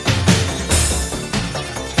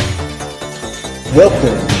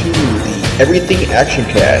Welcome to the Everything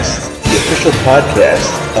Actioncast, the official podcast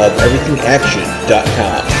of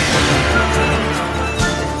everythingaction.com.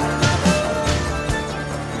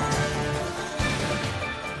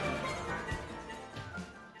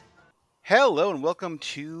 Hello and welcome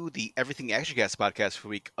to the Everything Actioncast podcast for the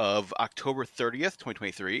week of October 30th,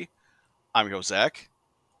 2023. I'm your host, Zach.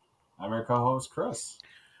 I'm your co-host, Chris.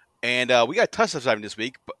 And we got a ton of stuff this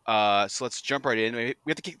week, so let's jump right in. We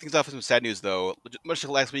have to kick things off with some sad news, though. Much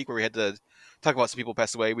like last week where we had to talk about some people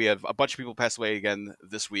passed away, we have a bunch of people pass away again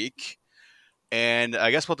this week. And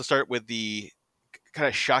I guess we'll have to start with the kind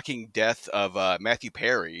of shocking death of Matthew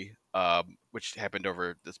Perry, which happened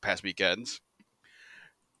over this past weekend.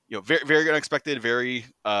 You know, very, very unexpected, very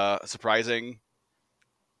surprising.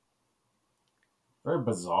 Very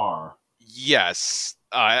bizarre. Yes,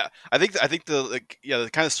 I think the the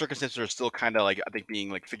kind of circumstances are still kind of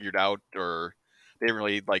being figured out, or they didn't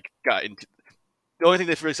really got into. The only thing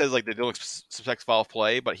they really says is they don't suspect foul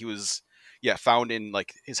play, but he was found in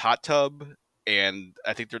his hot tub, and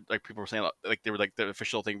I think they're people were saying the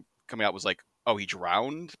official thing coming out was oh, he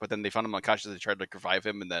drowned, but then they found him unconscious. They tried to revive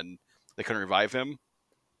him, and then they couldn't revive him.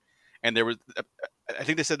 And there was, I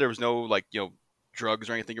think they said there was no drugs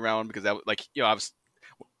or anything around because that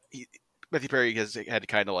Matthew Perry has had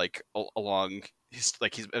kind of along his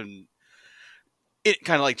he's been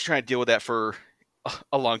kind of trying to deal with that for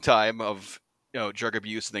a long time of drug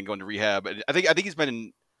abuse and then going to rehab. And I think he's been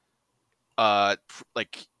in I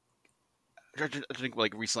think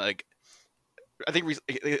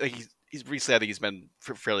recently he's recently I think he's been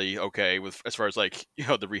fairly okay with as far as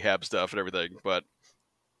the rehab stuff and everything, but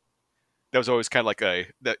that was always kind of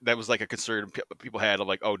that was a concern people had of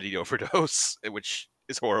oh, did he overdose, which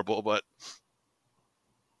is horrible, but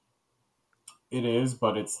it is,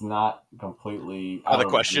 but it's not completely out of the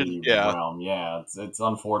question. Realm. Yeah, it's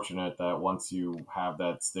unfortunate that once you have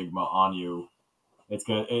that stigma on you, it's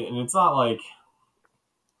gonna. And it's not like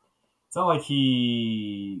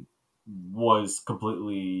he was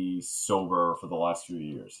completely sober for the last few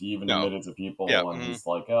years. He even admitted to people, and he's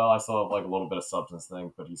oh, I still have a little bit of substance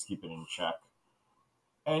thing, but he's keeping it in check.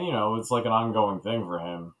 And it's an ongoing thing for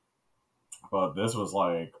him. But this was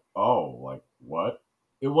oh, what?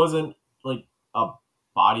 It wasn't a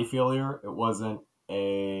body failure. It wasn't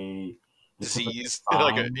a disease.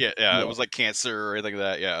 It was cancer or anything like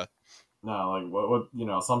that. Yeah. No, what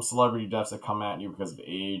some celebrity deaths that come at you because of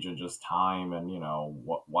age and just time and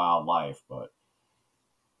what wildlife. But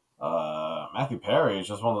Matthew Perry is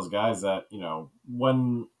just one of those guys that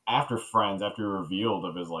when after revealed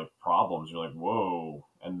of his problems, you're whoa,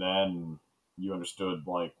 and then you understood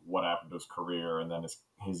what happened to his career, and then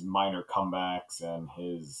his minor comebacks and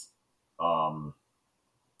his I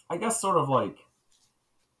guess sort of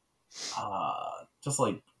just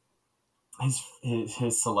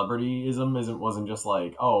his celebrityism wasn't just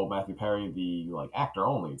oh, Matthew Perry the actor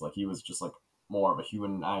only. It's he was just more of a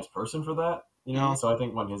humanized person for that, Mm-hmm. So I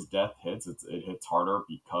think when his death hits, it hits harder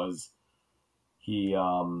because he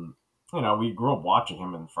we grew up watching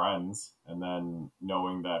him in Friends, and then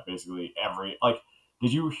knowing that basically every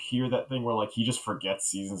did you hear that thing where he just forgets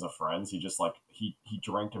seasons of Friends? He just he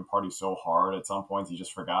drank and partied so hard at some points he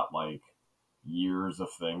just forgot years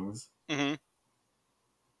of things. Mm-hmm.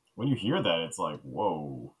 When you hear that, it's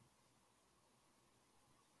whoa.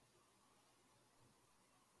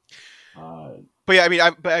 But yeah, I mean,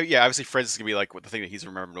 obviously Friends is gonna be the thing that he's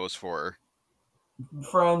remembered most for.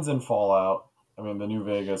 Friends and Fallout. I mean, the New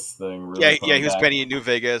Vegas thing. Really he was Benny in New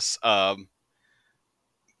Vegas.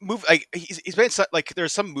 He's been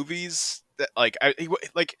there's some movies that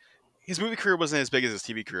his movie career wasn't as big as his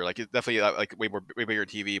TV career. It's definitely way bigger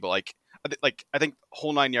TV. But I think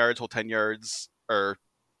Whole 9 Yards, Whole 10 Yards are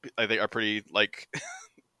pretty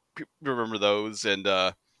remember those, and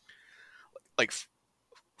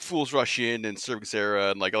Fools Rush In and Serving Sarah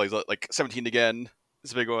and all these 17 Again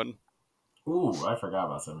is a big one. Ooh, I forgot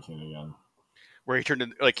about 17 Again. Where he turned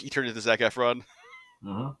into Zac Efron.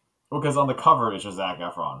 Mm-hmm. Well, because on the cover it's just Zac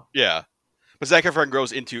Efron. Yeah, but Zac Efron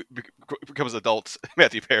becomes adult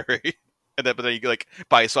Matthew Perry, and then he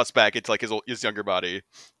body swaps back into his younger body.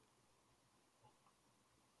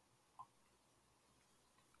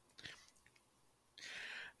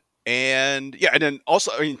 And yeah, and then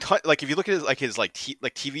also, I mean, if you look at his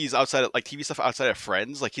TVs outside of TV stuff outside of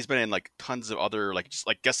Friends, he's been in tons of other just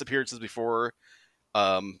guest appearances before.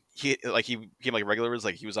 He became regulars.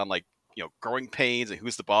 He was on Growing Pains and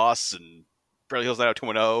Who's the Boss and Beverly Hills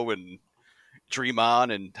 90210 and Dream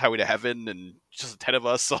On and Highway to Heaven and Just the 10 of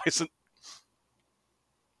Us. So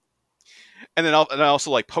And then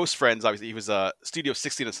also like post Friends, obviously he was Studio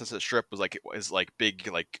 60 and Sunset Strip was like big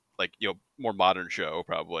like more modern show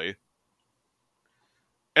probably.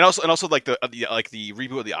 And also like the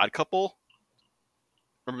reboot of The Odd Couple.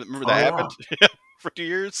 Remember that happened for 2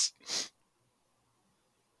 years.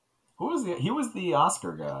 He was the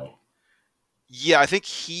Oscar guy. Yeah, I think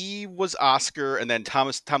he was Oscar, and then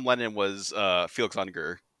Tom Lennon was Felix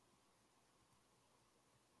Unger.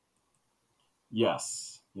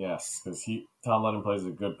 Yes, because Tom Lennon plays a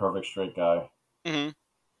good, perfect straight guy. Mm-hmm.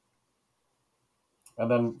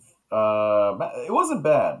 And then it wasn't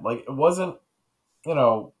bad. Like it wasn't,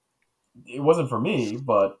 it wasn't for me,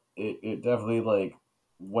 but it definitely like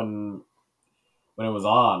when it was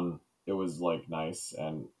on, it was like nice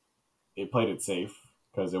and it played it safe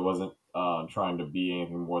because it wasn't trying to be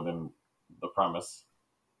anything more than the premise.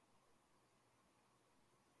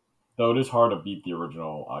 Though it is hard to beat the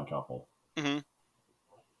original Odd Couple. Mm-hmm.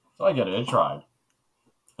 So I get it. It tried.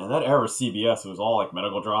 And that era of CBS, it was all like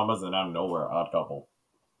medical dramas, and out of nowhere, Odd Couple.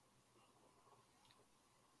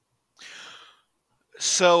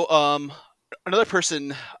 So, another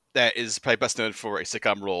person that is probably best known for a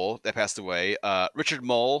sitcom role that passed away, Richard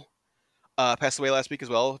Moll, passed away last week as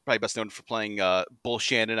well. Probably best known for playing Bull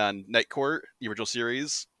Shannon on Night Court, the original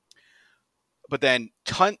series. But then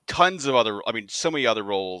tons of other, so many other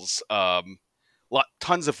roles.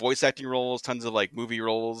 Tons of voice acting roles, tons of like movie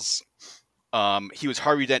roles. He was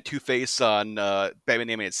Harvey Dent Two-Face on Batman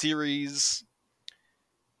animated series.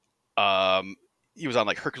 He was on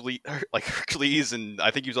like Hercules, and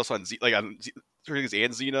I think he was also on Hercules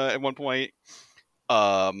and Xena at one point.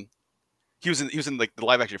 He was in like the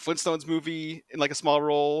live action Flintstones movie in like a small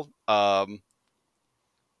role.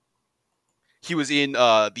 He was in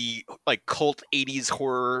the like cult '80s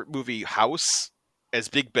horror movie House as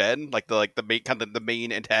Big Ben, like the main the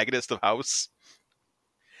main antagonist of House.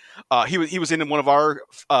 He was in one of our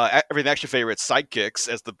Everything Action favorites, Sidekicks,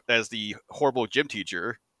 as the horrible gym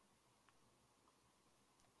teacher.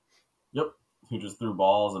 Yep, he just threw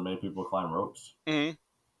balls and made people climb ropes. Mm-hmm.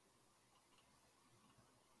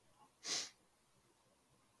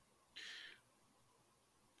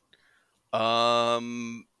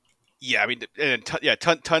 Yeah, I mean, and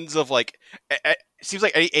tons of like. It seems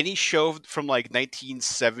like any show from like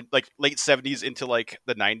 1970, like late 70s into like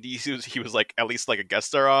the 90s, he was like at least like a guest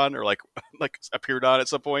star on or like like appeared on at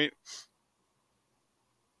some point.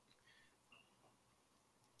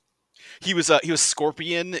 He was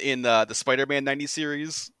Scorpion in the Spider-Man '90s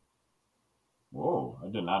series. Whoa,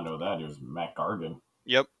 I did not know that. He was Matt Gargan.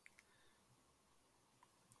 Yep.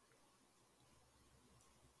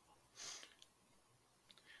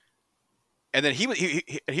 And then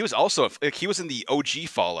he was also he was in the OG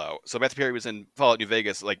Fallout. So Matthew Perry was in Fallout New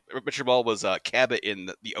Vegas. Like Richard Ball was Cabot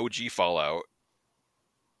in the OG Fallout.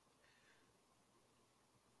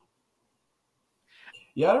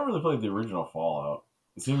 Yeah, I didn't really play the original Fallout.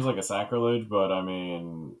 It seems like a sacrilege, but I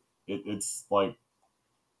mean, it's like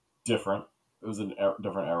different. It was a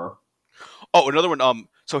different era. Oh, another one.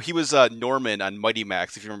 So he was Norman on Mighty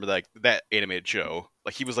Max. If you remember that animated show,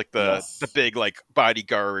 like he was like the big like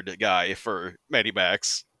bodyguard guy for Mighty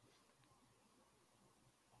Max.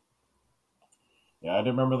 Yeah, I did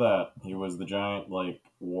remember that. He was the giant like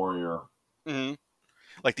warrior. Mm-hmm.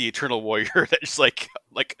 Like the Eternal Warrior that just like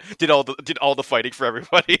did all the fighting for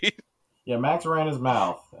everybody. Yeah, Max ran his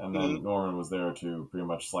mouth, and then Norman was there to pretty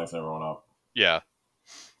much slice everyone up. Yeah.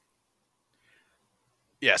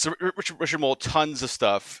 Yeah, so Richard Moll, tons of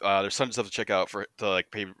stuff. There's tons of stuff to check out to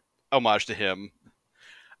like pay homage to him.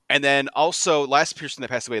 And then also, last person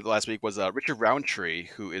that passed away last week was Richard Roundtree,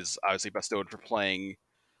 who is obviously best known for playing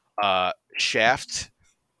Shaft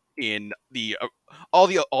in the all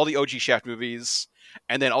the OG Shaft movies,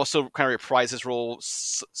 and then also kind of reprised his role,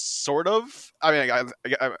 sort of. I mean,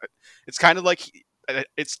 it's kind of like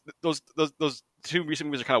it's those two recent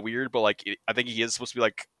movies are kind of weird, but like I think he is supposed to be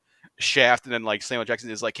like Shaft, and then like Samuel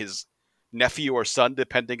Jackson is like his nephew or son,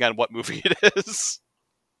 depending on what movie it is.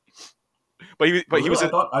 But he was. I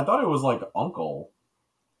thought it was like uncle.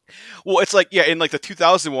 Well, it's like in like the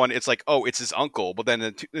 2001, it's like it's his uncle, but then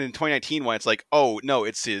in 2019 one, it's like no,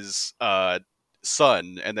 it's his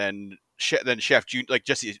son, and then Shaft Jr. like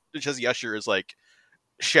Jesse Usher is like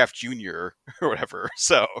Shaft Jr. or whatever.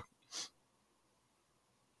 So,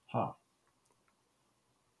 huh?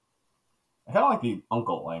 I kind of like the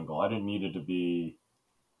uncle angle. I didn't need it to be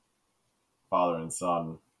father and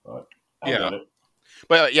son, but I get it.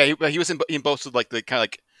 But he was in both of like the kind of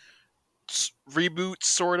like reboot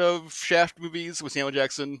sort of Shaft movies with Samuel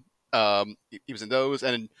Jackson. He was in those,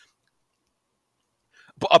 and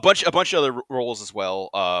a bunch of other roles as well.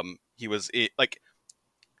 He was like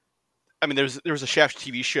I mean, there was a Shaft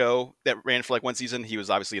TV show that ran for like one season. He was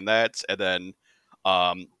obviously in that, and then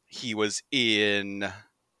he was in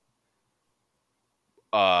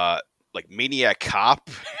uh like Maniac Cop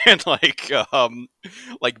and like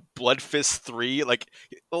Blood Fist 3, like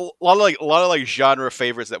a lot of like genre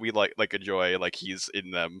favorites that we like enjoy, like he's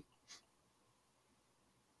in them.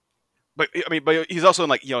 But I mean, but he's also in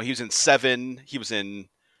like, he was in Seven, he was in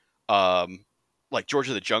like George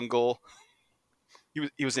of the Jungle.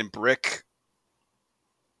 He was in Brick.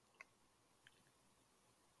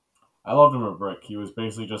 I loved him in Brick. He was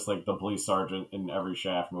basically just like the police sergeant in every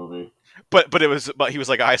Shaft movie. But he was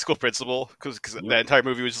like a high school principal, because that entire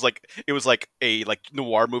movie was just like, it was like a like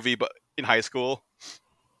noir movie but in high school.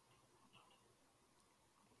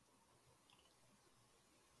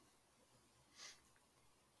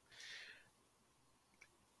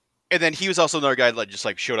 And then he was also another guy that just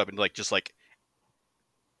like showed up and like just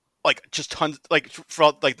tons, like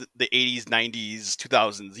throughout like the 80s, 90s,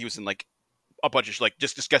 2000s. He was in like a bunch of like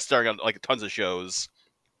just guest starring on like tons of shows.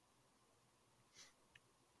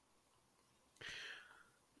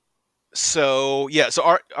 So yeah,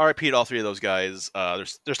 so RIP to all three of those guys.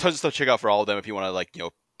 There's tons of stuff to check out for all of them if you want to like,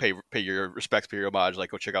 pay your respects, pay your homage.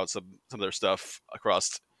 Like, go check out some of their stuff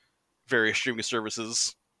across various streaming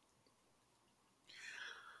services.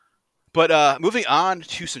 But moving on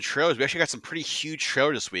to some trailers, we actually got some pretty huge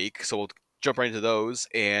trailers this week, so we'll jump right into those.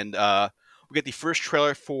 And we get the first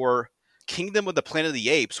trailer for Kingdom of the Planet of the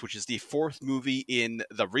Apes, which is the fourth movie in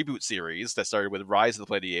the reboot series that started with Rise of the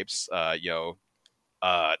Planet of the Apes.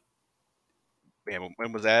 Man,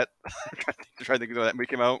 when was that? I'm trying to think of when that movie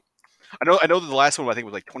came out. I know that the last one I think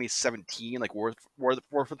was like 2017. Like War for the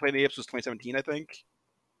Planet of the Apes was 2017, I think.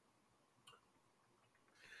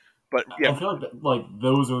 But yeah, I feel like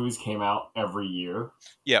those movies came out every year.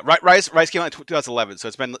 Yeah, Rise came out in 2011, so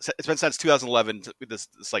it's been since 2011 with this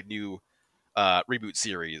like new reboot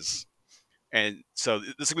series. And so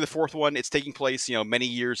this will be the fourth one. It's taking place, many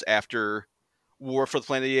years after War for the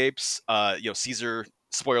Planet of the Apes. Caesar,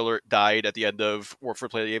 spoiler alert, died at the end of War for the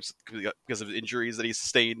Planet of the Apes because of injuries that he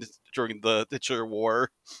sustained during the Titular War.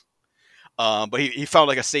 But he found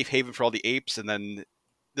like a safe haven for all the apes, and then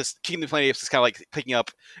this Kingdom of the Planet of the Apes is kind of like picking up.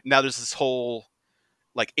 Now there's this whole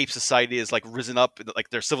like ape society is like risen up, like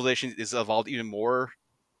their civilization is evolved even more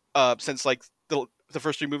since like the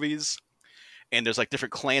first three movies. And there's like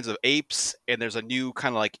different clans of apes, and there's a new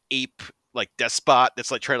kind of like ape like despot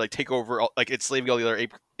that's like trying to like take over, like enslaving all the other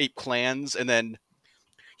ape clans. And then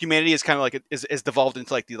humanity is kind of like is devolved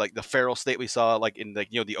into like the feral state we saw like in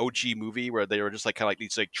like the OG movie, where they were just like kind of like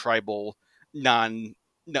these like tribal non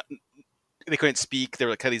they couldn't speak, they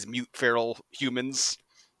were like kind of these mute feral humans.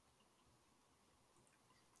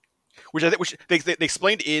 Which they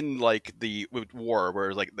explained in like the war,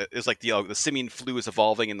 where like it's like the simian flu is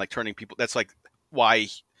evolving and like turning people. That's like why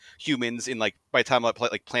humans in like by the time like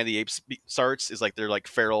Planet of the Apes starts is like they're like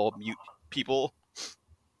feral mute people.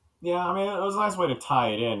 Yeah, I mean, it was a nice way to tie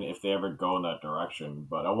it in if they ever go in that direction.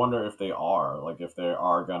 But I wonder if they are, like, if they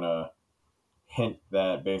are gonna hint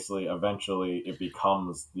that basically eventually it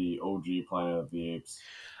becomes the OG Planet of the Apes.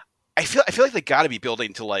 I feel like they got to be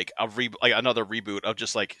building to like like another reboot of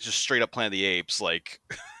just straight up Planet of the Apes, like.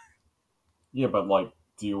 Yeah, but like,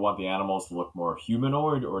 do you want the animals to look more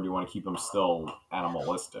humanoid, or do you want to keep them still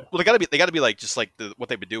animalistic? Well, they gotta be like just like what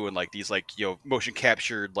they've been doing, like these like motion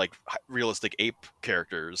captured like realistic ape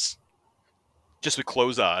characters, just with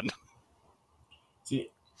clothes on. See,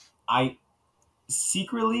 I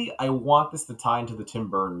secretly I want this to tie into the Tim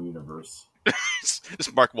Burton universe.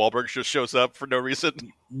 This Mark Wahlberg just shows up for no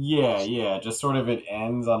reason. Yeah. Just sort of it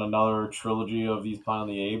ends on another trilogy of these Planet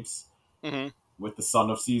of the Apes with the son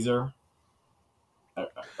of Caesar. I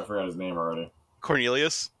forgot his name already.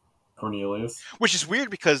 Cornelius. Which is weird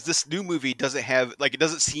because this new movie doesn't have like, it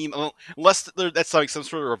doesn't seem, unless that's like some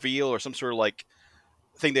sort of reveal or some sort of like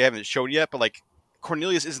thing they haven't shown yet. But like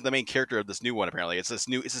Cornelius isn't the main character of this new one. Apparently, it's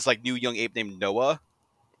this like new young ape named Noah.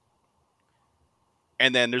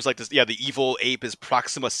 And then there's like this, the evil ape is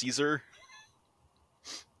Proxima Caesar.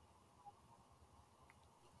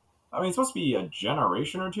 I mean, it's supposed to be a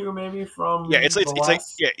generation or two, maybe from it's like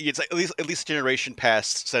at least a generation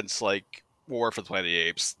past since like War for the Planet of the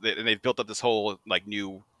Apes, and they've built up this whole like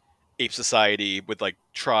new ape society with like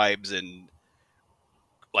tribes and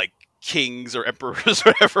like kings or emperors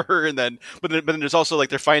or whatever. And then but then there's also like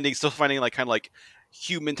they're still finding like kind of like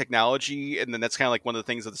human technology, and then that's kind of like one of the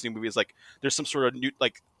things of this new movie is like there's some sort of new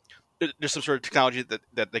like there's some sort of technology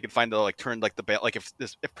that they can find to like turn like like if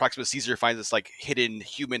Proxima Caesar finds this like hidden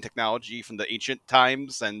human technology from the ancient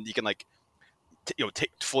times, and you can like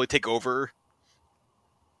fully take over.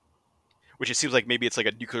 which it seems like maybe it's like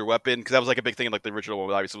a nuclear weapon, because that was like a big thing in like the original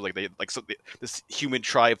one. Obviously, it was like this human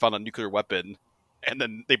tribe found a nuclear weapon, and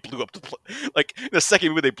then they blew up like in the second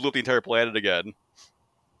movie they blew up the entire planet again.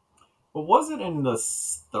 But was it in the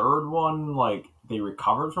third one, like, they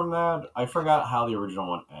recovered from that? I forgot how the original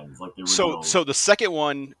one ends. Like, the original... So the second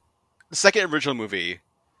one, the second original movie,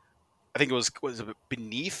 I think it was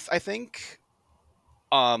Beneath, I think.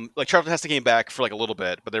 Like, Charlton Heston came back for, like, a little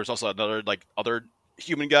bit, but there was also another, like, other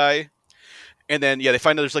human guy. And then, yeah, they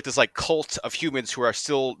find that there's, like, this, like, cult of humans who are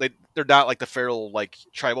still... They're not, like, the feral, like,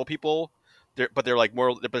 tribal people. They're like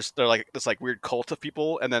more, they're like this like weird cult of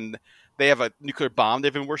people, and then they have a nuclear bomb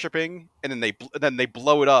they've been worshiping, and then they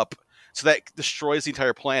blow it up, so that destroys the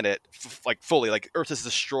entire planet, like fully. Like Earth is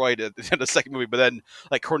destroyed at the end of the second movie, but then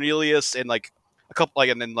like Cornelius and like a couple like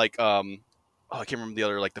and then like I can't remember the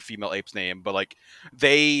other like the female ape's name, but like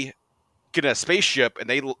they get in a spaceship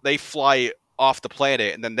and they fly off the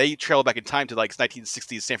planet, and then they travel back in time to like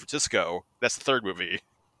 1960s San Francisco. That's the third movie.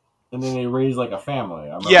 And then they raise like a family.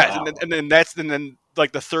 Yeah, and then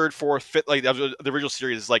like the third, fourth, fifth, like the original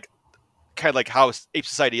series is like kind of like how Ape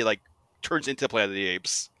Society like turns into Planet of the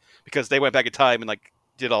Apes, because they went back in time and like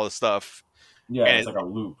did all this stuff. Yeah, and it's like a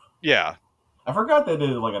loop. Yeah, I forgot they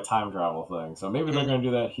did like a time travel thing, so maybe they're going to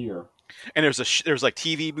do that here. And there's like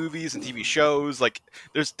TV movies and TV shows. Like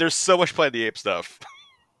there's so much Planet of the Apes stuff.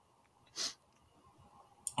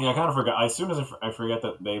 Yeah, I kind of forgot. As soon as I forget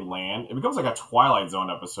that they land, it becomes like a Twilight Zone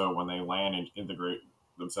episode when they land and integrate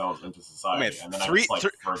themselves into society. Man, and then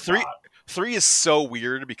three is so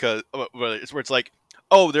weird because it's like,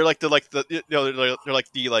 oh, they're like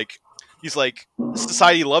he's like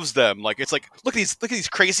society loves them. Like it's like look at these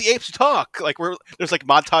crazy apes who talk. Like there's like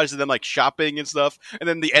montages of them like shopping and stuff, and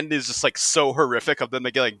then the end is just like so horrific of them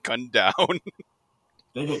getting like gunned down.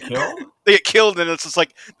 They get killed? They get killed, and it's just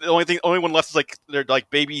like the only one left is like their like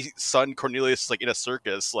baby son Cornelius is like in a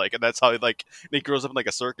circus, like, and that's how he grows up in like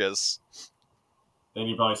a circus. Then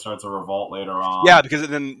he probably starts a revolt later on. Yeah, because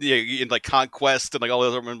then in like Conquest and like all the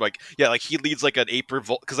other like he leads like an ape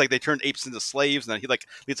revolt because like they turned apes into slaves, and then he like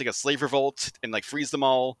leads like a slave revolt and like frees them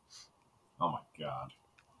all. Oh my god!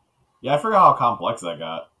 Yeah, I forgot how complex that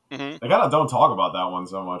got. Mm-hmm. They kind of don't talk about that one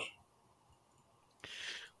so much.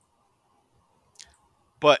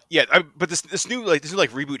 But yeah, but this new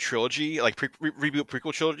reboot trilogy, like reboot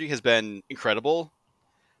prequel trilogy, has been incredible.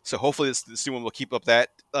 So hopefully this new one will keep up that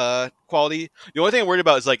quality. The only thing I'm worried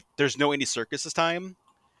about is like there's no Andy Serkis this time,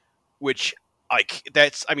 which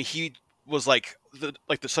he was like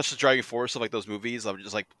such a driving force of like those movies. I'm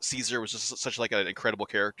just like Caesar was just such like an incredible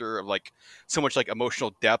character of like so much like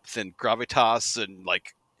emotional depth and gravitas, and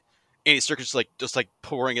like Andy Serkis just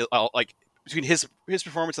pouring it out like between his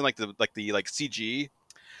performance and the CG.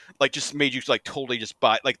 Like just made you like totally just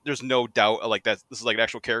buy, like there's no doubt like that this is like an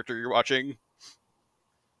actual character you're watching.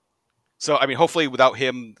 So I mean, hopefully without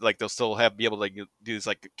him, like they'll still be able to like do these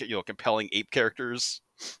like compelling ape characters.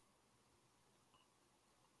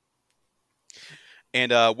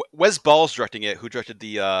 And Wes Ball's directing it, who directed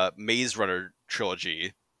the Maze Runner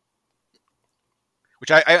trilogy,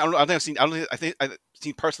 which I don't think I've seen. I think I've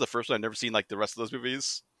seen parts of the first one. I've never seen like the rest of those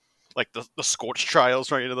movies, like the Scorch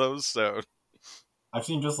Trials or any of those. So. I've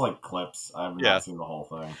seen just like clips. I have not seen the whole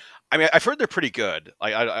thing. I mean, I've heard they're pretty good.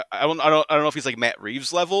 Like, I don't know if he's like Matt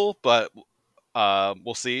Reeves level, but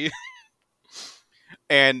we'll see.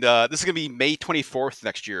 And this is gonna be May 24th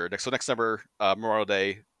next year. Next summer, Memorial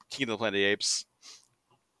Day, Kingdom of the Planet of the Apes.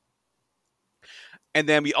 And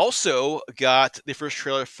then we also got the first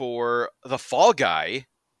trailer for The Fall Guy,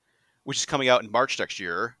 which is coming out in March next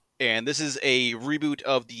year. And this is a reboot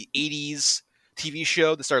of the 80s TV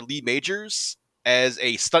show that starred Lee Majors as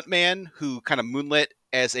a stuntman who kind of moonlit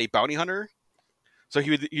as a bounty hunter. So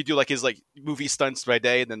he'd do like his like movie stunts by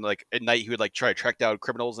day, and then like at night he would like try to track down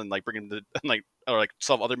criminals and like bring them to or like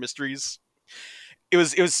solve other mysteries. It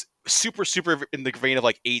was super in the vein of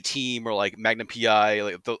like A-Team or like Magnum PI,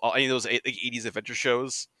 like any of those 80s adventure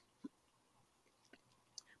shows.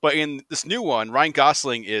 But in this new one, Ryan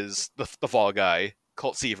Gosling is the Fall Guy,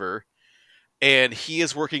 Colt Seaver, and he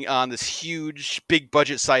is working on this huge, big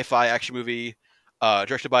budget sci-fi action movie.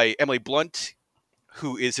 Directed by Emily Blunt,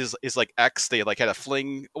 who is his like ex. They like had a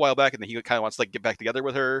fling a while back, and then he kind of wants to like get back together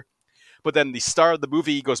with her. But then the star of the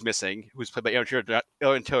movie goes missing, who's played by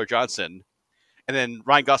Aaron Taylor Johnson, and then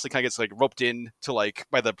Ryan Gosling kind of gets like roped in to like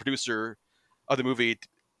by the producer of the movie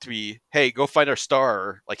to be, hey, go find our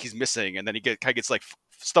star, like he's missing, and then he kind of gets like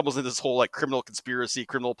stumbles into this whole like criminal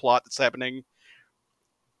plot that's happening,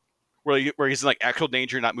 where he's in like actual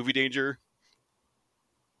danger, not movie danger.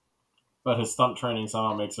 But his stunt training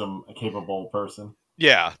somehow makes him a capable person.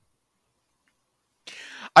 Yeah.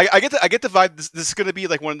 I get the vibe. This is going to be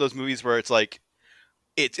like one of those movies where it's like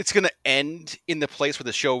it's going to end in the place where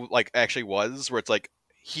the show like actually was, where it's like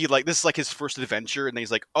he like this is like his first adventure, and then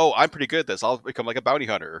he's like, oh, I'm pretty good at this. I'll become like a bounty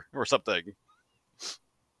hunter or something.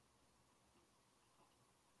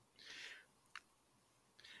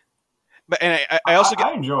 But and I also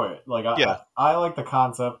I enjoy it. Like yeah. I like the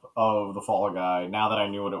concept of the Fall Guy now that I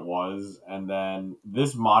knew what it was, and then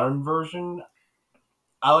this modern version,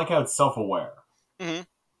 I like how it's self aware. Mm-hmm.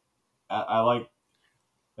 I like,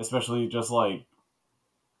 especially just like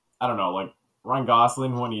I don't know, like Ryan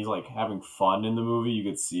Gosling when he's like having fun in the movie, you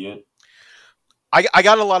could see it. I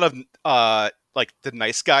got a lot of like the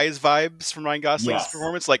nice guys vibes from Ryan Gosling's Yes,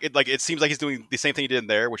 performance. Like it seems like he's doing the same thing he did in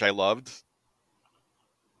there, which I loved.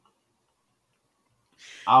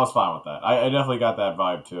 I was fine with that. I definitely got that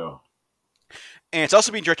vibe too. And it's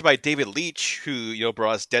also being directed by David Leitch, who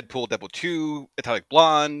brought us Deadpool, Deadpool 2, Atomic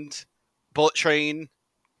Blonde, Bullet Train.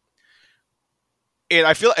 And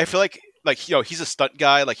I feel like he's a stunt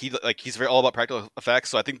guy, he's very all about practical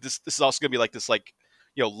effects. So I think this is also gonna be like this like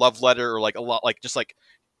love letter, or like a lot like just like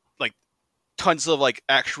tons of like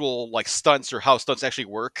actual like stunts, or how stunts actually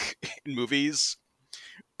work in movies.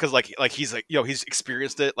 Because like he's like he's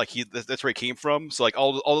experienced it, like that's where he came from. So like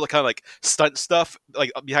all the kind of like stunt stuff, like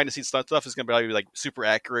behind the scenes stunt stuff, is gonna be like super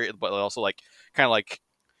accurate, but also like kind of like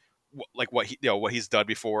what he what he's done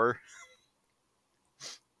before,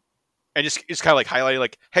 and just kind of like highlighting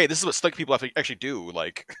like, hey, this is what stunt people have to actually do,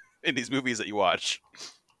 like in these movies that you watch.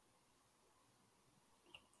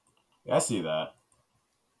 Yeah, I see that.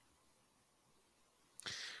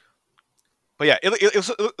 But yeah, it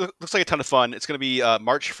looks like a ton of fun. It's going to be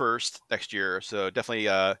March 1st next year, so definitely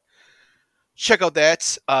check out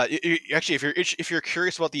that. Actually, if you're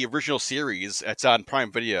curious about the original series, it's on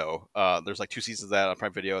Prime Video. There's like 2 seasons of that on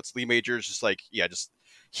Prime Video. It's Lee Majors, just like just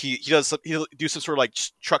he'll do some sort of like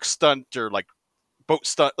truck stunt, or like boat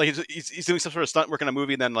stunt. Like he's doing some sort of stunt work in a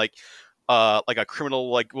movie, and then like a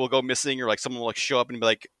criminal like will go missing, or like someone will like show up and be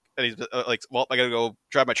like, and he's like, well, I gotta go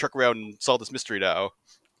drive my truck around and solve this mystery now.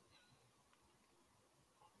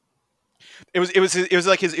 It was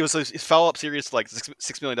like his follow up series to like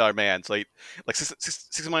 $6 million Man. So like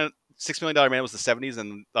 $6 million Man was the '70s,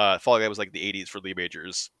 and Fall Guy was like the '80s for Lee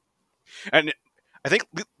Majors. And I think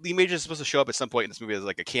Lee Majors is supposed to show up at some point in this movie as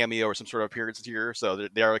like a cameo or some sort of appearance here. So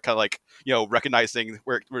they are kind of like recognizing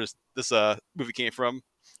where this movie came from.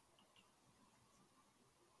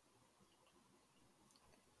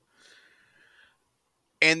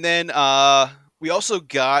 And then we also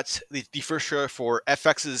got the first trailer for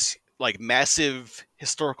FX's like massive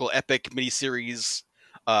historical epic miniseries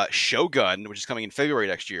Shogun, which is coming in February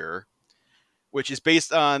next year, which is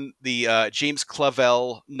based on the James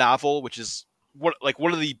Clavell novel, which is one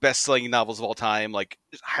of the best selling novels of all time, like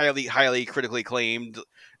highly critically acclaimed,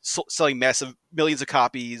 selling massive millions of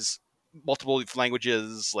copies, multiple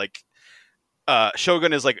languages. Like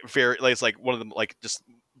Shogun is like very like it's like one of the like just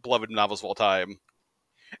beloved novels of all time.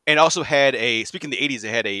 And also had speaking of the '80s, it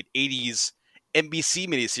had a '80s NBC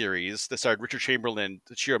miniseries that starred Richard Chamberlain,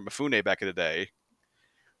 Toshiro Mifune back in the day.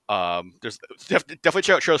 There's definitely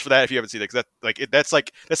check out shows for that if you haven't seen it, because that's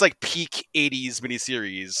like peak '80s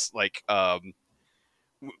miniseries. Like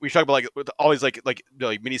we talk about like all these like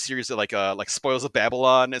miniseries that like Spoils of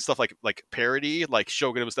Babylon and stuff, like parody. Like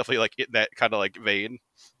Shogun was definitely like in that kind of like vein.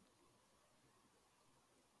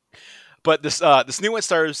 But this new one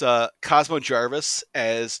stars Cosmo Jarvis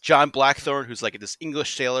as John Blackthorne, who's like this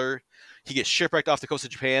English sailor. He gets shipwrecked off the coast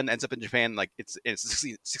of Japan, ends up in Japan like it's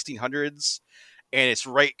 1600s, and it's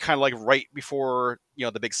right before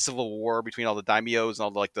the big civil war between all the daimyos and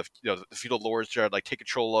all the feudal lords try to like take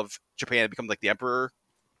control of Japan and become like the emperor.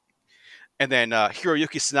 And then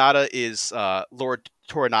Hiroyuki Sanada is Lord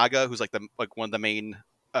Toranaga, who's like one of the main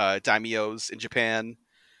daimyos in Japan.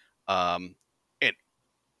 And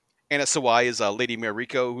Anna Sawai is Lady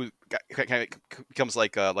Mariko, who kind of becomes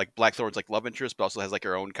like Blackthorne's like love interest, but also has like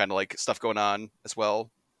her own kind of like stuff going on as well.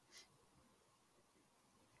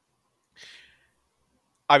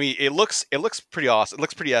 I mean, it looks pretty awesome. It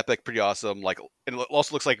looks pretty epic, pretty awesome. Like, and it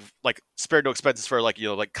also looks like spared no expenses for like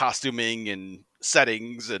like costuming and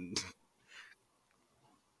settings, and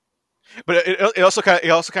but it also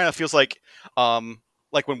kind of feels like when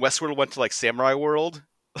Westworld went to like Samurai World.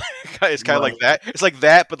 It's kind of like that. It's like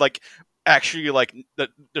that, but like actually like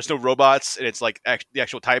there's no robots, and it's like the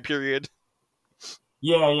actual time period.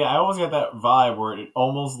 Yeah, I always get that vibe where it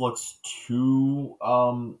almost looks too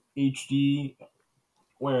HD,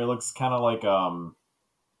 where it looks kind of like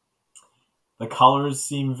the colors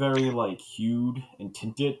seem very like hued and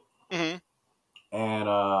tinted, Mm-hmm. and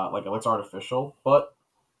like it looks artificial. But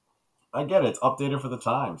I get it. It's updated for the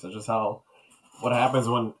times. That's just how. What happens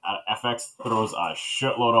when FX throws a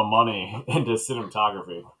shitload of money into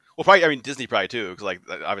cinematography? Well, probably. I mean, Disney probably too, because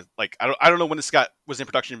I don't know when this was in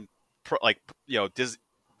production, Disney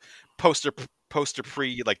poster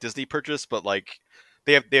pre like Disney purchase, but like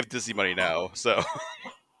they have Disney money now, so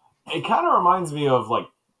It kind of reminds me of like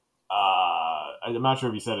I'm not sure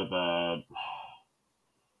if you said it, the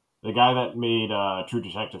guy that made True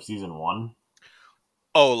Detective season 1.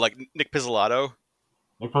 oh, like Nick Pizzolatto.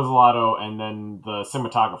 Nick Pizzolatto, and then the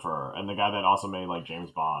cinematographer, and the guy that also made like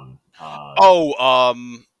James Bond.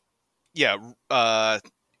 Yeah.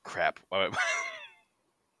 Crap. I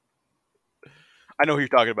know who you're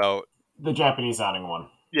talking about. The Japanese sounding one.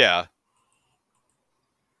 Yeah.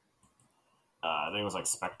 I think it was like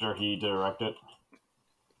Spectre. He directed.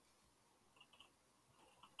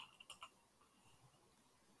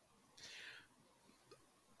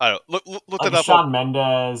 I don't know. Look like that up. Shawn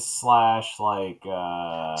Mendes / like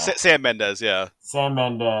Sam Mendes, yeah. Sam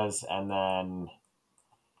Mendes, and then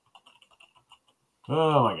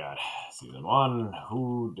oh my god, season 1.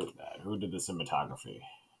 Who did that? Who did the cinematography?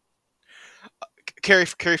 Cary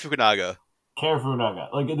Fukunaga. Cary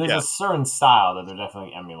Fukunaga. Like, there's a certain style that they're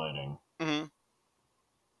definitely emulating. Mm-hmm.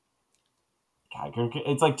 God,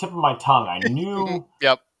 it's like tip of my tongue. I knew.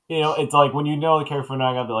 Yep. It's like when you know the Cary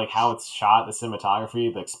Fukunaga, like how it's shot, the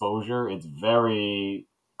cinematography, the exposure. It's very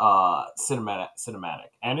cinematic,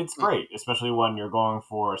 and it's great, especially when you're going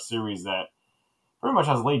for a series that pretty much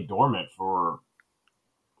has laid dormant for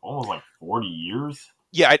almost like 40 years.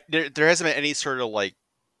 Yeah, there hasn't been any sort of like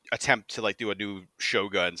attempt to like do a new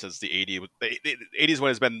Shogun since the 80s. The 80s one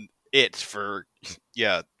has been it for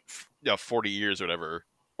 40 years or whatever.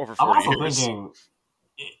 Over 40 I'm also years. thinking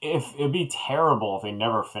if it'd be terrible if they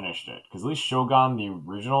never finished it, because at least Shogun, the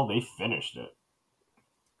original, they finished it.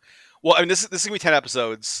 Well, I mean, this is gonna be 10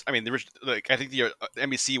 episodes. I mean, I think the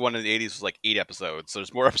NBC one in the 80s was like 8 episodes. So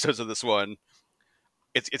there's more episodes of this one.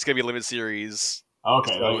 It's gonna be a limited series.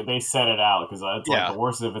 Okay, so, they set it out, because it's like the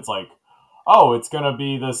worst if it's like, oh, it's gonna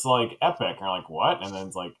be this like epic, and you're like, what? And then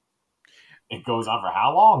it's like, it goes on for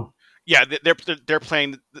how long? Yeah, they're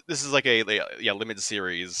playing. This is like a limited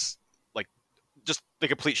series, like just the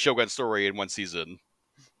complete Shogun story in one season.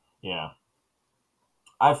 Yeah,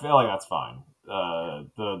 I feel like that's fine.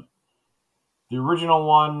 The original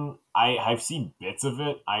one, I've seen bits of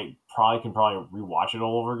it. I can rewatch it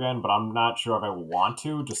all over again, but I'm not sure if I want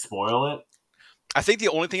to spoil it. I think the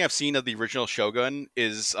only thing I've seen of the original Shogun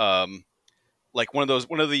is like one of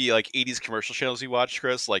the like 80s commercial channels you watch,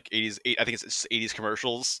 Chris, like I think it's 80s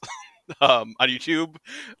commercials on YouTube.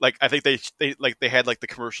 Like I think they had like the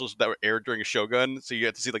commercials that were aired during a Shogun, so you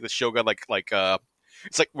get to see like the Shogun it's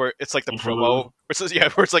like where it's like the promo where it says,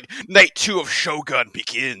 where it's like night 2 of Shogun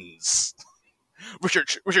begins.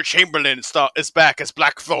 Richard Chamberlain is back as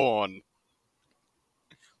Blackthorn.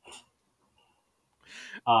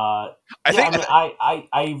 Have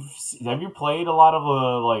you played a lot of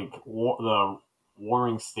the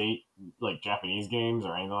Warring State like Japanese games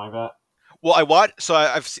or anything like that? Well, I've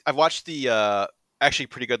watched the actually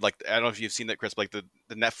pretty good, like, I don't know if you've seen that, Chris, but like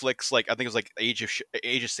the Netflix, like I think it was like Age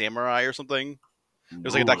of Samurai or something. It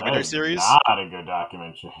was like a documentary series. Not a good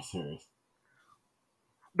documentary series.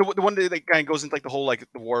 The one that kind of goes into like the whole like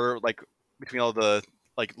the war like between all the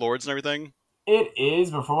like lords and everything. It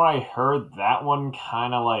is, but from what I heard, that one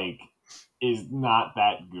kind of like is not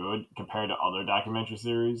that good compared to other documentary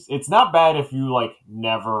series. It's not bad if you like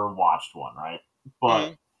never watched one, right?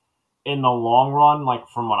 But in the long run, like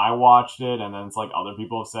from when I watched it, and then it's like other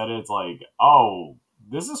people have said it, it's like, oh,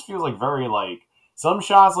 this just feels like very like some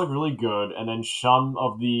shots look really good, and then some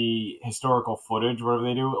of the historical footage, whatever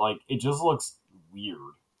they do, like it just looks weird.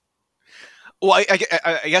 Well,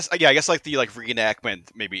 I guess like the like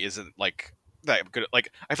reenactment maybe isn't like that good.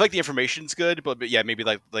 Like I feel like the information's good, but yeah, maybe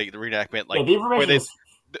like the reenactment, like the information is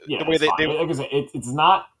the way they like I said, it's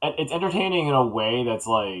not, it's entertaining in a way that's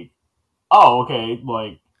like, oh, okay,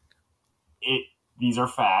 like it. These are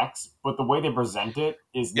facts, but the way they present it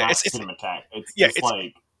is not cinematic. You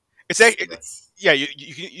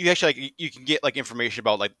actually like you can get like information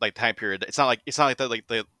about like time period. It's not like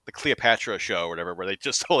the Cleopatra show or whatever where they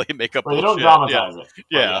just totally make up. But they don't dramatize it.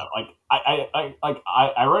 Yeah, like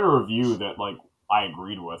I read a review that like I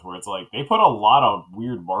agreed with, where it's like they put a lot of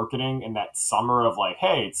weird marketing in that summer of like,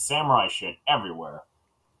 hey, it's samurai shit everywhere.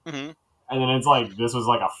 Mm-hmm. And then it's like this was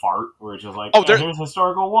like a fart where it's just like, oh, here's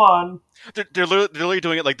historical one. They're literally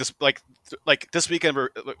doing it like this, like this weekend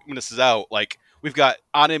when this is out. Like we've got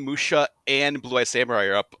Onimusha and Blue Eye Samurai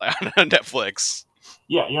are up on Netflix.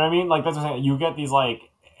 Yeah, you know what I mean. Like that's what I'm saying. You get these like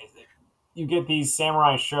you get these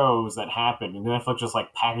samurai shows that happen, and Netflix just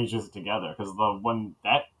like packages it together. Because when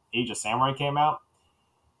that Age of Samurai came out,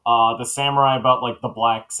 the samurai about like the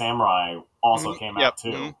Black Samurai also came out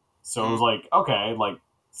too. So it was like, okay, like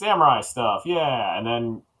samurai stuff, yeah, and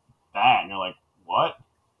then that, and you're like, what?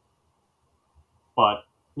 But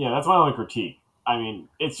yeah, that's my only critique. I mean,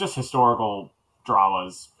 it's just historical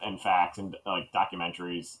dramas and facts and like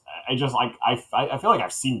documentaries. I just like I feel like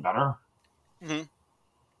I've seen better. Mm-hmm.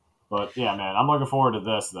 But yeah, man, I'm looking forward to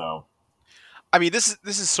this though. I mean, this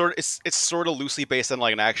is sort of it's sort of loosely based on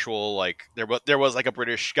like an actual like there was like a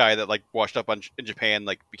British guy that like washed up in Japan,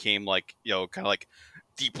 like became like kind of like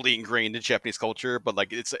deeply ingrained in Japanese culture, but like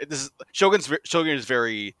this is Shogun is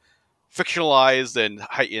very fictionalized and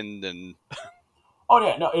heightened and. Oh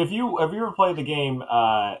yeah, no. If you ever played the game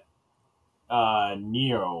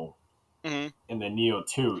Neo in the Neo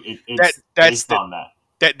 2, it's based on that.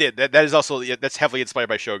 That is also that's heavily inspired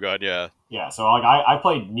by Shogun, yeah. Yeah, so like I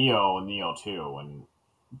played Neo and Neo 2, and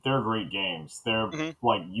they're great games. They're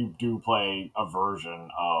like you do play a version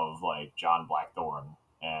of like John Blackthorne,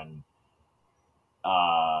 and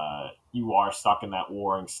you are stuck in that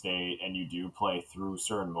warring state, and you do play through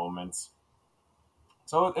certain moments.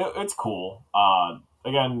 So it's cool.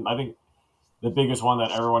 Again, I think the biggest one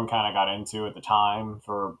that everyone kind of got into at the time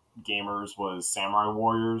for gamers was Samurai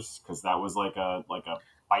Warriors, because that was like a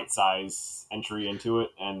bite size entry into it,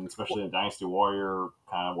 and especially the Dynasty Warrior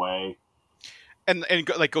kind of way. And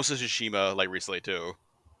like Ghost of Tsushima like recently too.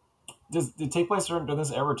 Did it take place during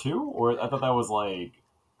this era too, or I thought that was like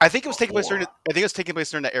I think it was taking place during. I think it was taking place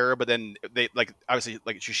during that era, but then they like obviously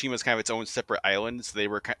like Tsushima is kind of its own separate island, so they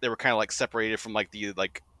were kind of like separated from like the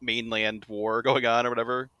like mainland war going on or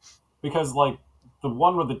whatever. Because like the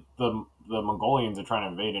one with the Mongolians are trying to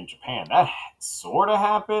invade in Japan, that sort of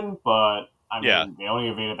happened, but I mean they only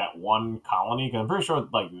invaded that one colony. Because I'm pretty sure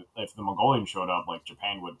like if the Mongolians showed up, like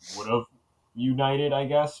Japan would have united, I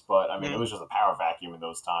guess. But I mean it was just a power vacuum in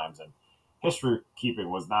those times, and history keeping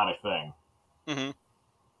was not a thing. Mm-hmm.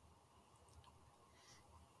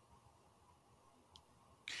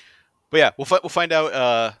 But yeah, we'll find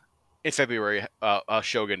out in February.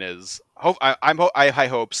 Shogun is. I have high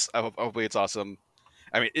hopes. Hopefully it's awesome.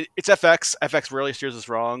 I mean, it's FX. FX rarely steers us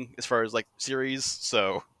wrong as far as like series,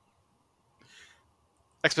 so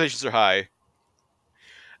expectations are high.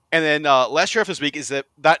 And then last year of this week is that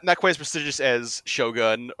not quite as prestigious as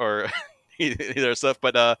Shogun or either stuff,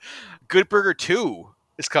 but Good Burger 2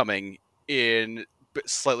 is coming in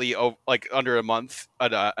slightly like under a month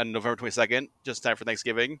on November 22nd, just in time for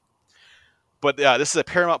Thanksgiving. But this is a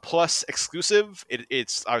Paramount Plus exclusive.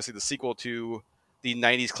 It's obviously the sequel to the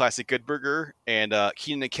 90s classic Good Burger, and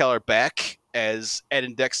Keenan and Kel are back as Ed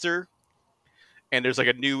and Dexter. And there's like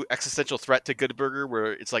a new existential threat to Good Burger,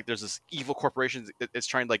 where it's like there's this evil corporation that's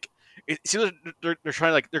trying like it seems like they're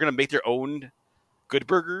trying like they're gonna make their own Good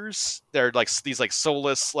Burgers. They're like these like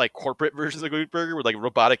soulless like corporate versions of Good Burger with like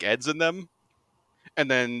robotic Eds in them,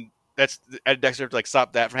 and then that's Ed and Dexter have to like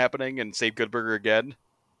stop that from happening and save Good Burger again.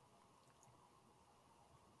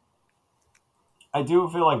 I do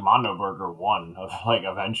feel like Mondo Burger won, like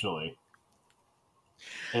eventually,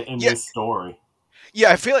 in this story.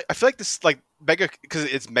 Yeah, I feel like this like Mega, because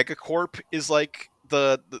it's Megacorp is like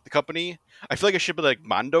the company. I feel like it should be like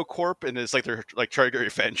Mondo Corp, and it's like they're like trying to get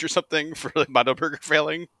revenge or something for like Mondo Burger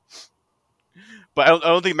failing. But I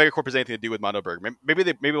don't think Megacorp has anything to do with Mondo Burger. Maybe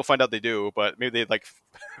we'll find out they do, but maybe they like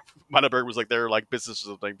Mondo Burger was like their like business or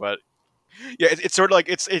something. But yeah, it's sort of like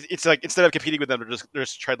it's like instead of competing with them, they're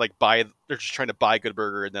just trying to like they're just trying to buy Good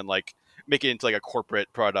Burger and then like make it into like a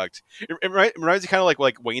corporate product. It reminds me kind of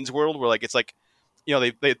like Wayne's World, where like it's like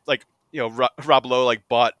they like Rob Lowe like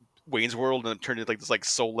bought Wayne's World and turned it like this like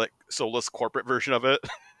soulless corporate version of it. It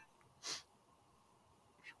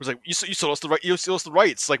was like you sold us the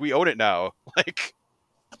rights, like we own it now. Like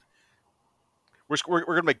we're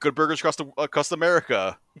gonna make good burgers across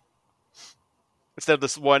America instead of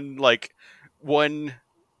this one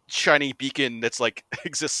shiny beacon that's like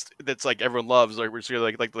exists, that's like everyone loves. Like we're just gonna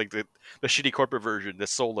like the shitty corporate version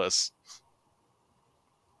that's soulless.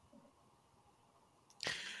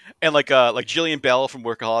 And like Jillian Bell from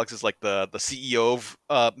Workaholics is like the CEO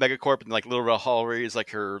of Megacorp, and like Little Rel Holloway is like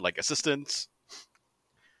her like assistant.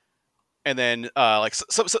 And then like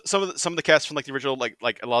some of the cast from like the original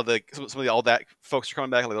like a lot of the some of the all that folks are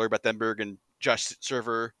coming back, like Laurie Beth Denberg and Josh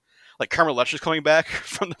Server, like Carmen Letcher's coming back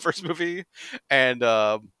from the first movie, and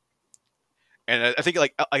I think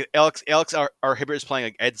like Alex R. Hibbert is playing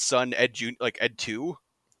like Ed's son, Ed Jun, like Ed 2,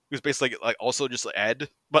 who's basically like also just Ed,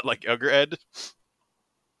 but like younger Ed.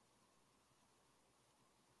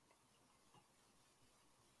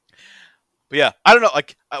 But yeah, I don't know.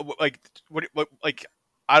 What like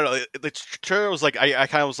I don't know. The trailer was like I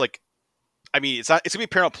kind of was like, I mean, it's not. It's gonna be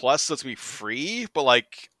Paramount Plus, so it's gonna be free. But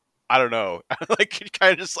like, I don't know. Like,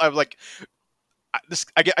 kind of just. I'm like,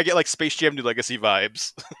 I get like Space Jam New Legacy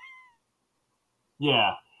vibes.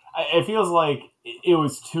 Yeah, it feels like it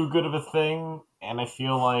was too good of a thing, and I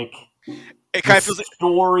feel like It kind of feels the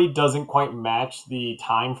story doesn't quite match the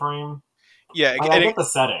time frame. Yeah, I get the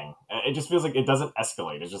setting. It just feels like it doesn't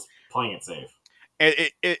escalate. It's just playing it safe.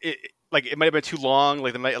 It like it might have been too long.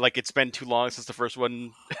 Like it's been too long since the first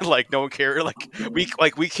one. Like no one cared. We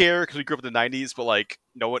care because we grew up in the '90s, but like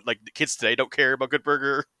no one, like the kids today don't care about Good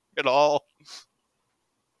Burger at all.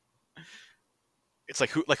 It's like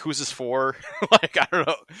who's this for? Like I don't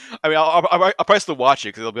know. I mean, I'll probably still watch it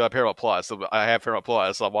because it'll be on Paramount Plus. So I have Paramount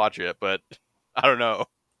Plus, so I'll watch it. But I don't know.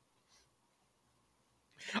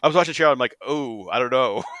 I was watching the show. I'm like, oh, I don't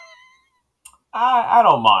know. I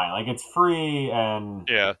don't mind. Like it's free, and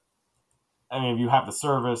Yeah. I mean, if you have the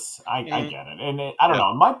service, I get it. And I don't Yeah.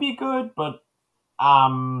 know. It might be good, but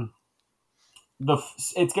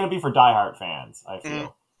it's gonna be for diehard fans. I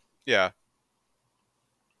feel. Yeah.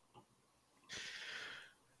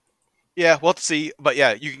 Yeah, we'll have to see. But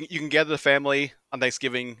yeah, you can gather the family on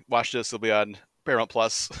Thanksgiving. Watch this. It'll be on Paramount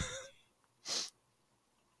Plus.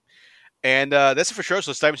 And that's it for sure.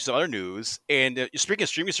 So let's dive into some other news. And speaking of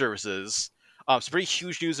streaming services, some pretty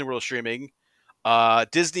huge news in world streaming.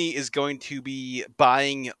 Disney is going to be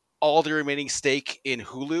buying all the remaining stake in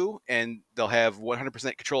Hulu, and they'll have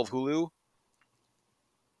 100% control of Hulu.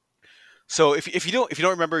 So if you don't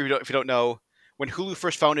remember, if you don't know, when Hulu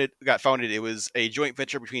first got founded, it was a joint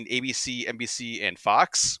venture between ABC, NBC, and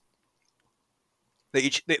Fox. They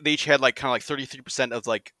each had like kind of like 33% of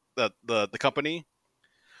like the company.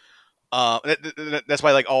 That's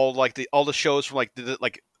why like all the shows from like there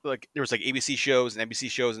was like ABC shows and NBC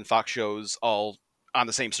shows and Fox shows all on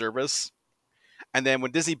the same service. And then when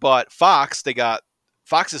Disney bought Fox, they got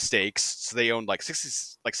Fox's stakes, so they owned like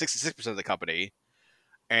 66% of the company.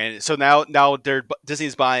 And so now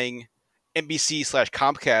Disney's buying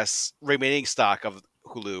NBC/Comcast's remaining stock of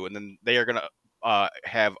Hulu, and then they are gonna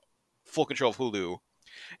have full control of Hulu,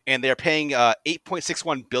 and they're paying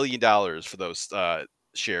 $8.61 billion for those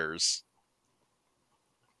shares.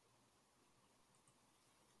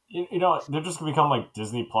 You know, they're just gonna become like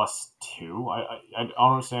Disney Plus 2. I don't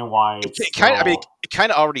understand why it's it kind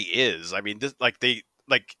of already is. I mean, because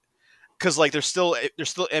like there's still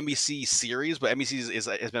NBC series, but NBC has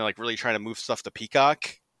been like really trying to move stuff to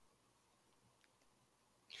Peacock.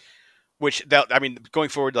 Which I mean, going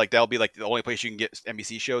forward, like that'll be like the only place you can get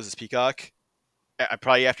NBC shows is Peacock.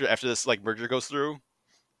 Probably after this like merger goes through.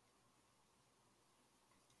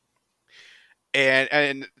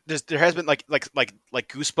 And there has been like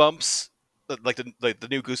Goosebumps, like the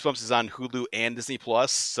new Goosebumps is on Hulu and Disney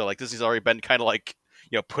Plus. So like Disney's already been kind of like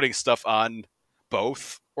putting stuff on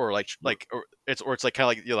both, or it's like kind of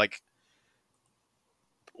like like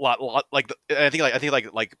lot like I think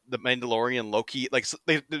like the Mandalorian, Loki, like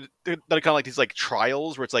they're kind of like these like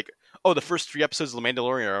trials where it's like, oh, the first 3 episodes of the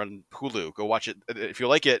Mandalorian are on Hulu. Go watch it if you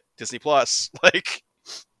like it. Disney Plus, like.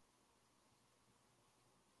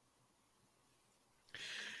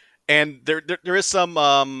 And there is some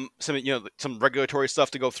some regulatory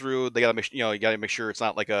stuff to go through. They gotta you gotta make sure it's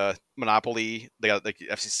not like a monopoly. They got like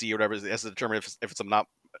FCC or whatever has to determine if it's a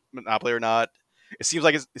monopoly or not. It seems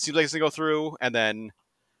like it's gonna go through, and then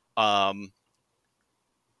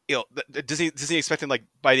Disney expecting like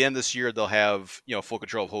by the end of this year they'll have full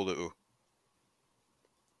control of Hulu.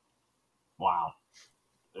 Wow,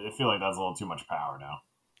 I feel like that's a little too much power now.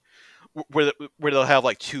 Where they'll have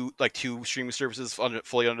like two streaming services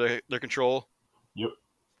fully under their control. Yep.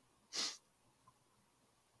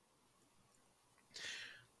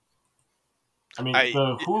 I mean,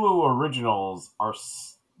 the Hulu originals are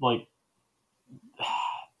like,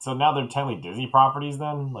 so now they're technically Disney properties.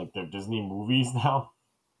 Then, like, they're Disney movies now.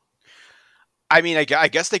 I mean, I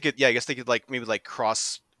guess they could. Yeah, I guess they could like maybe like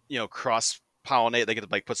cross pollinate. They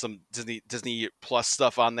could like put some Disney Plus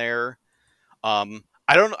stuff on there.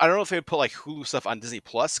 I don't know if they would put like Hulu stuff on Disney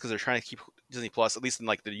Plus because they're trying to keep Disney Plus, at least in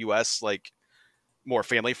like the US, like more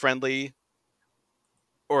family friendly.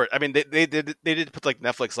 Or I mean, they did put like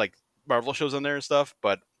Netflix like Marvel shows on there and stuff,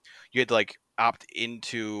 but you had to like opt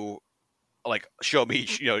into like show me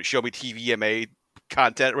TVMA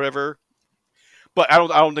content or whatever. But I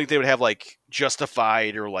don't think they would have like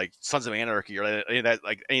Justified or like Sons of Anarchy or any of that,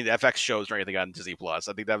 like any of the FX shows or anything on Disney Plus.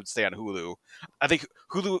 I think that would stay on Hulu. I think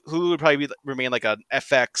Hulu would probably remain like an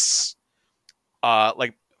FX, Fox,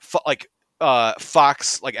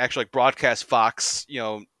 like actually like broadcast Fox,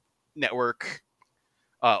 network.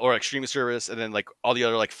 or like streaming service, and then like all the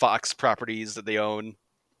other like Fox properties that they own.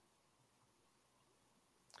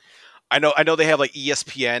 I know they have like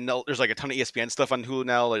ESPN. There's like a ton of ESPN stuff on Hulu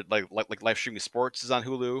now. Like live streaming sports is on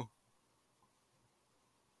Hulu.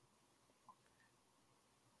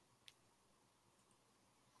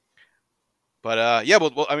 But yeah,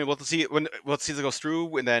 I mean, we'll have to see we'll see if it goes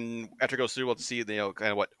through, and then after it goes through, we'll see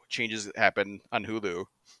kind of what changes happen on Hulu.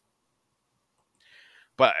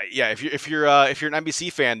 But yeah, if you're an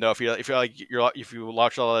NBC fan though, if you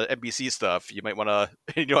watch all the NBC stuff, you might want to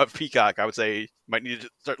have Peacock. I would say you might need to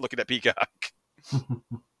start looking at Peacock.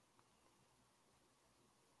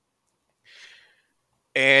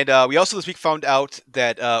 And we also this week found out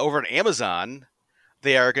that over on Amazon,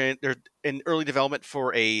 they're in early development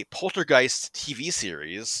for a Poltergeist TV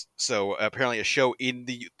series. So apparently, a show in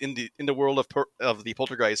the world of the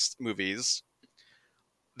Poltergeist movies.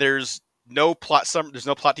 There's no plot. There's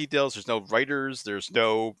no plot details. There's no writers. There's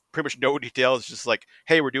pretty much no details. It's just like,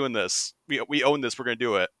 hey, we're doing this. We own this. We're gonna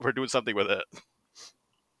do it. We're doing something with it.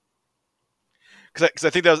 Because I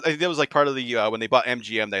think that was like part of the when they bought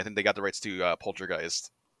MGM. I think they got the rights to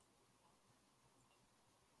Poltergeist.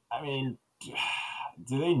 I mean,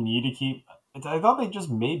 do they need to keep? I thought they just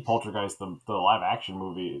made Poltergeist the live action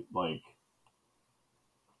movie like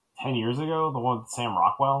 10 years ago. The one with Sam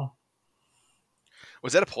Rockwell.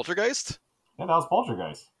 Was that a Poltergeist? Yeah, that was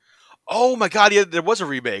Poltergeist. Oh my god! Yeah, there was a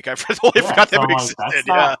remake. I totally forgot that existed.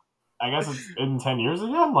 Yeah, I guess it's in 10 years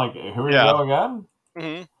again. Like, here we go again.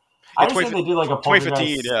 Mm-hmm. I understand they did like a Poltergeist.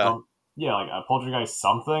 2015, yeah, like a Poltergeist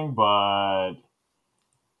something, but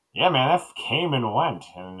yeah, man, that came and went,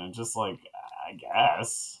 and it just like I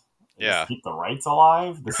guess just keep the rights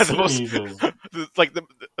alive. The series is like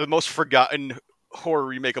the most forgotten horror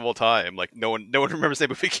remake of all time. Like no one remembers that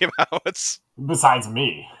movie came out. Besides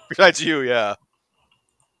me. Besides you, yeah.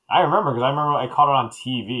 I remember because I caught it on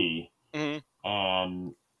TV, mm-hmm.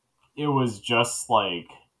 and it was just like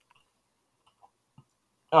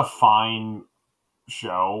a fine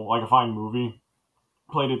show, like a fine movie.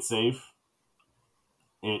 Played it safe.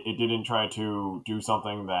 It didn't try to do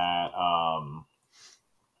something that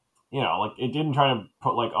like it didn't try to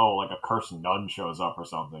put like a cursed nun shows up or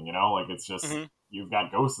something, like it's just you've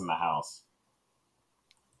got ghosts in the house.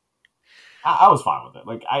 I was fine with it.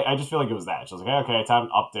 Like I just feel like it was that. She was like, okay, time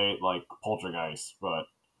to update like Poltergeist, but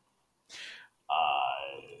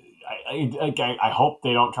I hope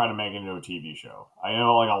they don't try to make it into a TV show. I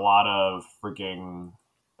know like a lot of freaking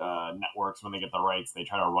networks, when they get the rights, they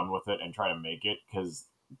try to run with it and try to make it, because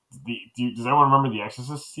does anyone remember the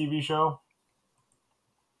Exorcist TV show?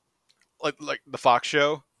 Like the Fox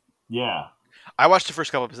show? Yeah. I watched the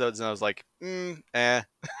first couple episodes and I was like,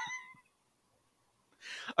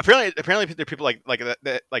 Apparently there are people like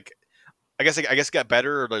that like I guess it got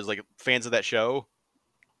better, or there's like fans of that show.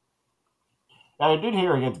 Yeah, I did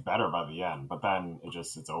hear it gets better by the end, but then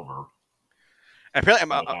it's over. And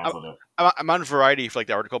apparently, I'm on Variety for like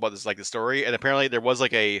the article about this, like the story, and apparently there was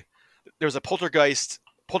a Poltergeist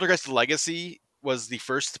Legacy was the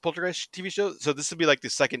first Poltergeist TV show, so this would be like the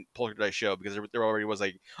second Poltergeist show, because there already was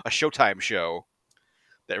like a Showtime show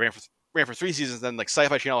that ran for 3 seasons. Then like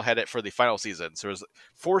Sci-Fi Channel had it for the final season, so it was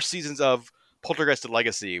 4 seasons of Poltergeist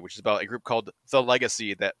Legacy, which is about a group called The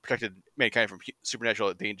Legacy that protected mankind from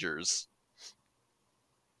supernatural dangers.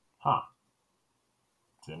 Huh.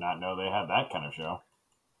 Did not know they had that kind of show.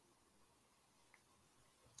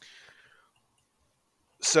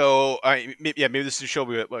 So, maybe this show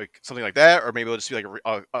will be like something like that, or maybe it'll just be like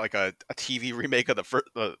a TV remake of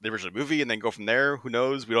the original movie, and then go from there. Who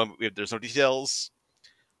knows? There's no details.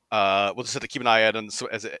 We'll just have to keep an eye out on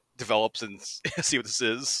as it develops and see what this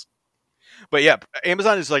is. But yeah,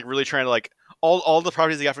 Amazon is like really trying to like all the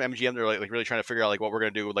properties they got from MGM. They're like really trying to figure out like what we're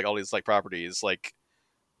gonna do with like all these like properties, like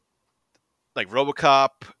RoboCop,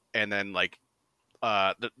 and then like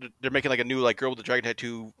they're making like a new like Girl with the Dragon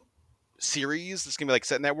Tattoo series that's gonna be like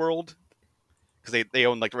set in that world, because they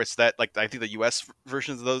own like the rest of that, like I think the US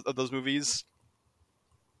versions of those movies.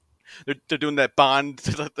 They're doing that Bond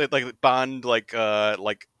like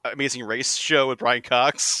Amazing Race show with Brian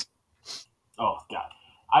Cox. Oh god,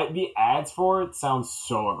 the ads for it sound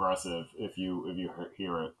so aggressive if you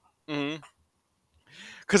hear it. Mm-hmm.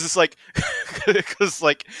 Because it's like,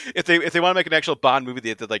 if they want to make an actual Bond movie, they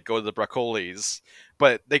have to like go to the Broccolis,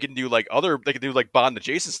 but they can do like Bond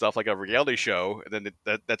adjacent stuff, like a reality show, and then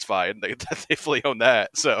that's fine. They fully own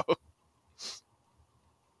that. So,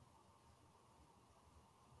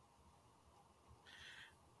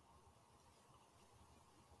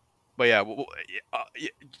 but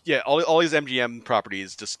yeah, all these MGM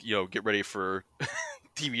properties, just get ready for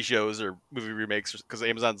TV shows or movie remakes, because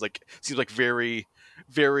Amazon's like seems like very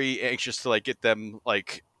very anxious to like get them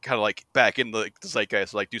like kind of like back in the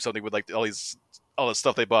zeitgeist, like do something with like all the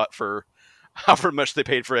stuff they bought for however much they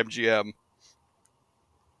paid for MGM.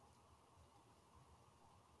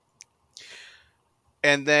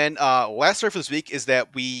 And then last story for this week is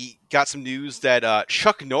that we got some news that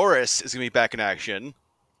Chuck Norris is going to be back in action.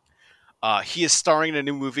 He is starring in a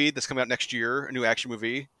new movie that's coming out next year, a new action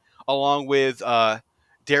movie, along with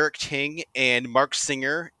Derek Ting and Mark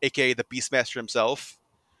Singer, aka the Beastmaster himself,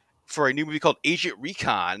 for a new movie called Agent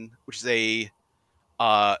Recon, which is a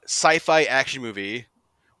sci-fi action movie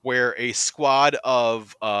where a squad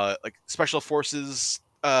of like special forces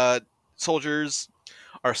soldiers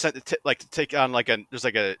are sent to to take on there's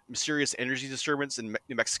like a mysterious energy disturbance in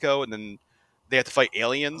New Mexico, and then they have to fight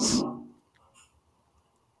aliens.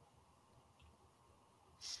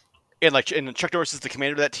 And Chuck Norris is the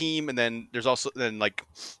commander of that team, and then there's also like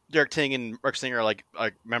Derek Ting and Mark Singer are like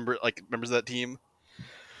members of that team.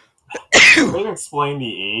 They didn't explain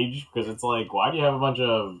the age because it's like, why do you have a bunch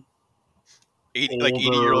of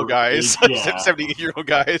 80-year-old guys, 70-year-old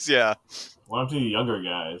guys? Yeah. Why don't you younger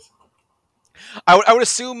guys? I would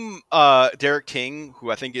assume Derek Ting,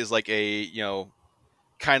 who I think is like a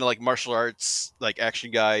kind of like martial arts like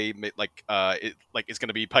action guy, is going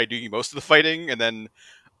to be probably doing most of the fighting, and then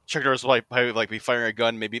Chuck Norris will probably be firing a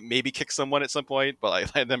gun, maybe kick someone at some point,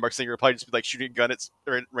 but and then Mark Singer will probably just be like shooting a gun at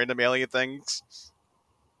random alien things.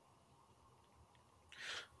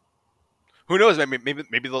 Who knows?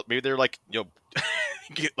 Maybe they're like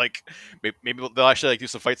like maybe they'll actually like do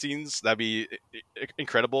some fight scenes. That'd be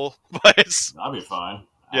incredible. But that'd be fine.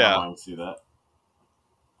 Yeah, I don't see that.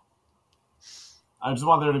 I just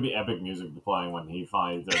want there to be epic music playing when he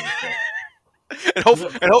finally does it. and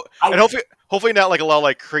hopefully not like a lot of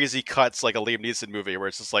like crazy cuts like a Liam Neeson movie where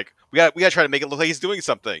it's just like we got to try to make it look like he's doing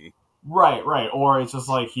something. Right. Or it's just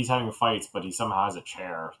like he's having fights, but he somehow has a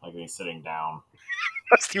chair, like he's sitting down.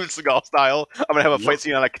 Steven Seagal style. I'm gonna have a fight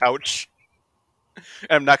scene on a couch,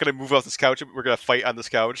 and I'm not gonna move off this couch. We're gonna fight on this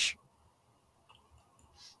couch.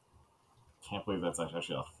 Can't believe that's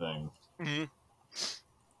actually a thing. Mm-hmm.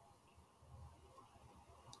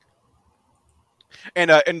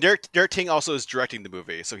 And Derek Ting also is directing the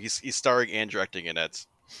movie, so he's starring and directing in it.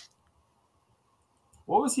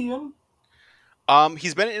 What was he in?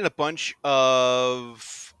 He's been in a bunch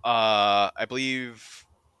of I believe.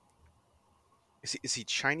 Is he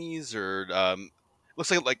Chinese or looks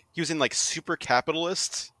like he was in like Super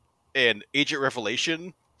Capitalist and Agent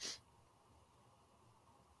Revelation.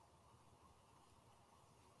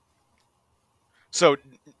 So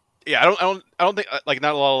yeah, I don't think like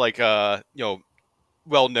not a lot of like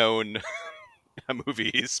well known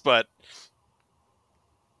movies, but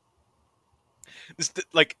this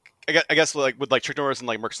like I guess like with like Chuck Norris and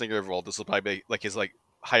like Mark Singer involved, this will probably be like his like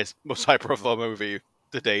most high profile movie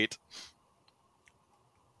to date.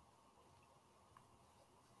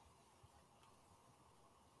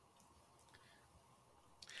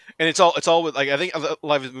 And it's all with like I think a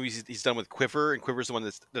lot of his movies he's done with Quiver, and Quiver's the one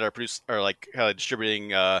that are like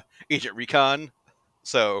distributing Agent Recon.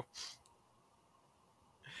 So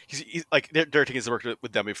he's like Derek Ting has worked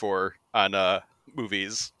with them before on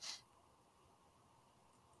movies.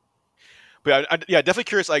 But yeah, definitely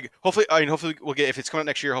curious. Like hopefully we'll get, if it's coming out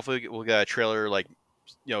next year. Hopefully we'll get a trailer like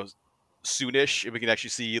soonish, and we can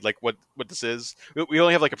actually see like what this is. We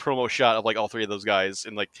only have like a promo shot of like all three of those guys,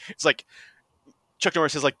 and like it's like. Chuck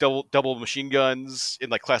Norris has like double machine guns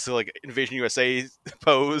in like classic like Invasion USA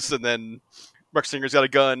pose, and then Mark Singer's got a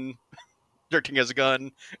gun. Derek Ting has a gun.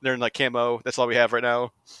 And they're in like camo. That's all we have right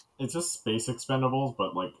now. It's just Space Expendables,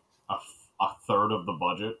 but like a third of the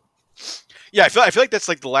budget. Yeah, I feel like that's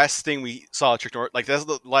like the last thing we saw Chuck Norris. Like that's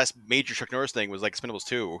the last major Chuck Norris thing was like Expendables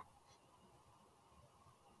 2.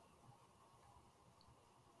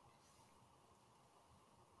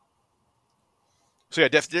 So yeah,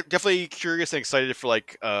 definitely curious and excited for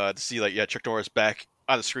like to see like Chuck Norris back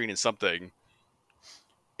on the screen in something,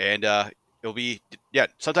 and it'll be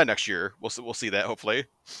sometime next year. We'll see that hopefully.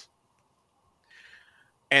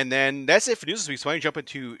 And then that's it for news this week. So why don't you jump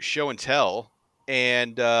into show and tell?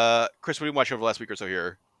 And Chris, what did you watch over the last week or so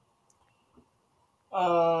here?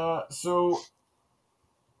 So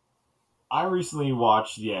I recently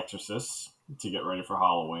watched The Exorcist to get ready for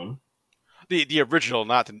Halloween. The original,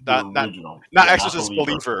 not original. Not Exorcist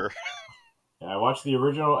Believer. Yeah, I watched the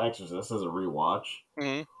original Exorcist as a rewatch.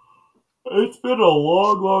 Mm-hmm. It's been a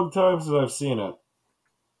long time since I've seen it.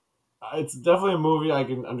 It's definitely a movie I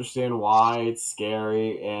can understand why it's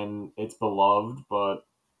scary and it's beloved, but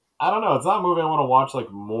I don't know. It's not a movie I want to watch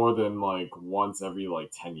like more than like once every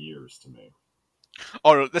like 10 years to me.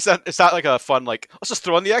 Oh no, it's not like a fun like let's just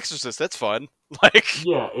throw on The Exorcist. That's fun. Like,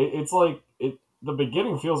 yeah, it's like the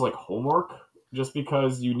beginning feels like homework, just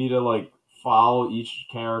because you need to like follow each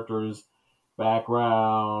character's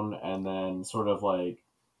background and then sort of like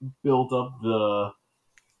build up the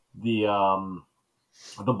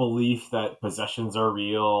the belief that possessions are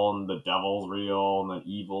real and the devil's real and that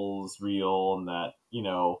evil's real and that, you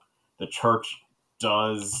know, the church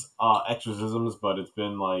does exorcisms, but it's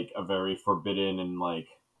been like a very forbidden and like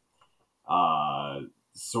uh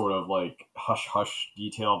sort of like hush hush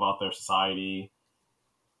detail about their society.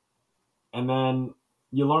 And then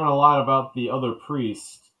you learn a lot about the other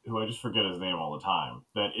priest, who I just forget his name all the time,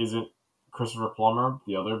 that isn't Christopher Plummer,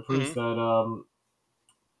 the other priest mhm. that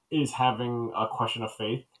is having a question of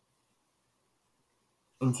faith,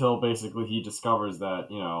 until basically he discovers that,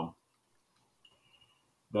 you know,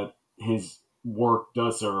 that his work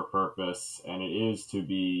does serve a purpose and it is to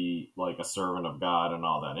be like a servant of God and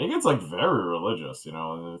all that. And it gets like very religious, you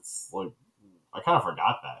know, and it's like I kind of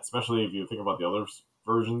forgot that, especially if you think about the other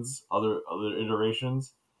versions, other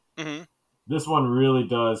iterations. Mhm. This one really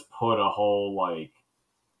does put a whole like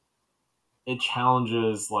it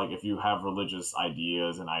challenges like if you have religious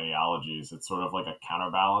ideas and ideologies, it's sort of like a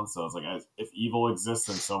counterbalance. So it's like if evil exists,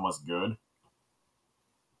 then so must good,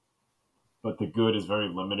 but the good is very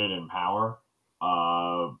limited in power.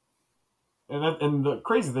 Uh, and the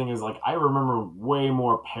crazy thing is, like, I remember way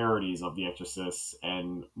more parodies of The Exorcist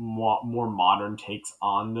and more modern takes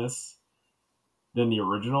on this than the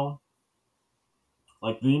original.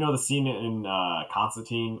 Like, you know, the scene in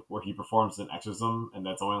Constantine where he performs an exorcism and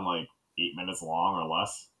that's only like 8 minutes long or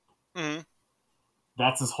less. Mhm.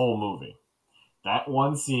 That's his whole movie. That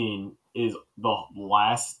one scene is the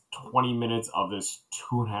last 20 minutes of this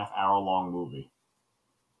 2.5 hour long movie.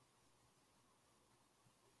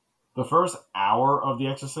 The first hour of The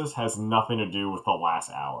Exorcist has nothing to do with the last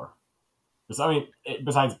hour. I mean,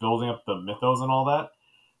 besides building up the mythos and all that,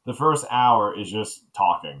 the first hour is just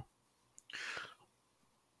talking.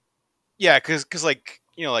 Yeah, because like,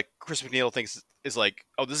 you know, like Chris McNeil thinks is like,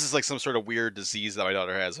 oh, this is like some sort of weird disease that my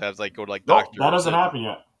daughter has. I have to like go to like Nope, that doctors doesn't and happen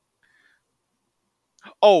yet.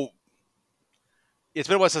 oh, it's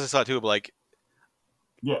been a while since I saw it too. But like,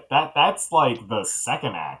 Yeah, that's like the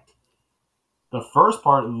second act. The first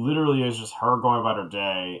part literally is just her going about her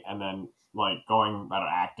day and then like going about her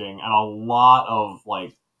acting and a lot of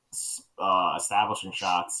like establishing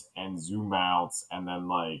shots and zoom outs and then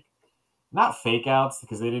like not fake outs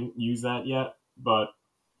because they didn't use that yet, but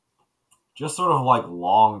just sort of like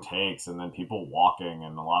long takes and then people walking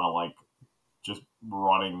and a lot of like just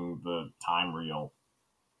running the time reel.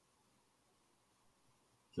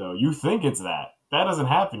 So you think it's that. That doesn't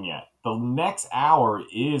happen yet. The next hour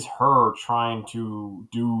is her trying to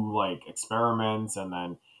do like experiments and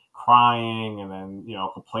then crying and then, you know,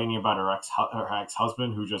 complaining about her ex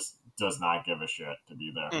husband who just does not give a shit to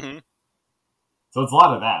be there. mhm. So it's a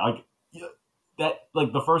lot of that. Like that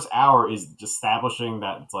like the first hour is just establishing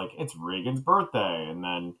that it's like it's Reagan's birthday and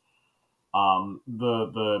then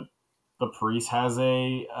the priest has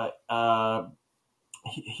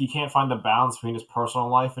he can't find the balance between his personal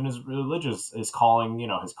life and his calling, you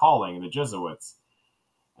know, his calling, the Jesuits.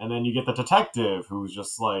 And then you get the detective who's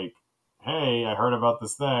just like, hey, I heard about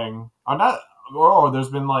this thing. Or not, or there's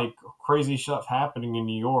been like crazy stuff happening in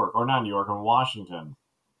New York, or not New York, in Washington.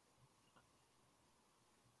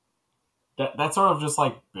 That sort of just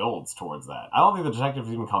like builds towards that. I don't think the detective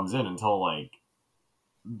even comes in until like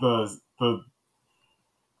the the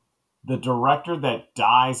the director that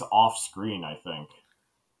dies off screen, I think.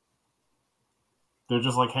 They're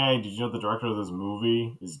just like, hey, did you know the director of this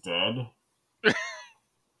movie is dead?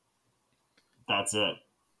 That's it.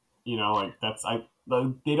 You know, like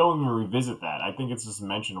they don't even revisit that. I think it's just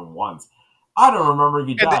mentioned once. I don't remember if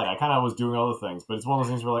he And died. I kind of was doing other things, but it's one of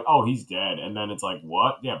those things where like, oh, he's dead, and then it's like,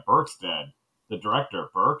 what? Yeah, Burke's dead. The director,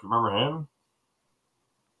 Burke, remember him?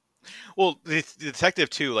 well, the detective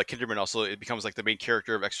too, like Kinderman, also it becomes like the main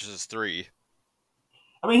character of Exorcist 3.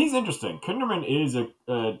 I mean, he's interesting. Kinderman is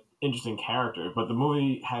a interesting character, but the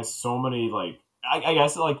movie has so many like I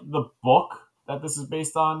guess like the book that this is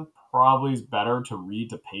based on probably is better to read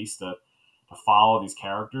to pace to follow these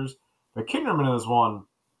characters. But Kinderman is one.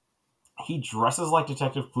 He dresses like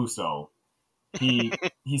Detective Clouseau.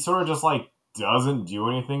 He sort of just like doesn't do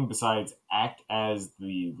anything besides act as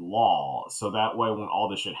the law. So that way, when all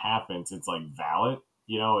this shit happens, it's like valid.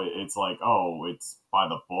 You know, it's like, oh, it's by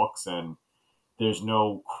the books and there's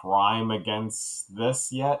no crime against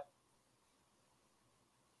this yet.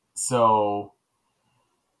 So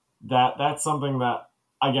that's something that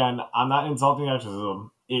again, I'm not insulting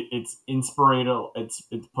exorcism. It's inspirational. It's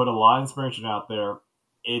put a lot of inspiration out there.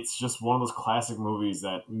 it's just one of those classic movies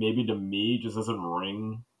that maybe to me just doesn't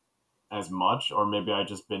ring as much, or maybe I've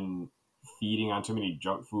just been feeding on too many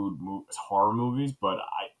junk food horror movies. But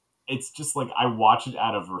it's just like I watch it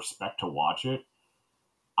out of respect to watch it.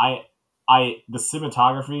 The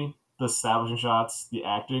cinematography, the establishing shots, the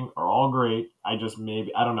acting are all great. I just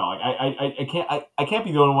maybe I don't know. Like I can't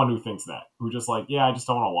be the only one who thinks that. Who just like I just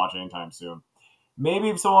don't want to watch it anytime soon. Maybe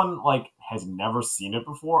if someone like has never seen it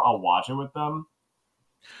before, I'll watch it with them.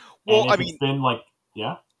 Well, and if it's been like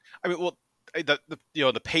I mean, well,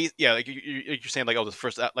 the pace, like you're saying, like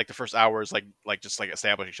the first hours, like just like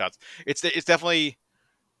establishing shots. It's definitely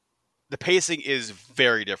the pacing is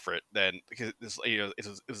very different than because it's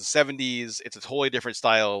the 70s. It's a totally different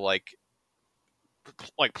style, like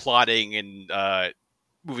plotting and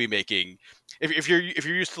movie making. If you're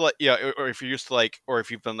used to or if you're used to or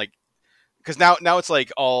if you've been like because now it's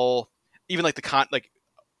like all even like the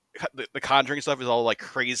Conjuring stuff is all like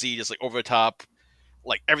crazy, just like over the top.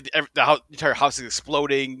 Like the entire house is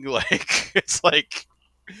exploding. Like it's like,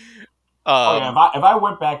 if I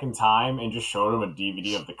went back in time and just showed him a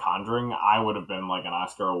DVD of The Conjuring, I would have been like an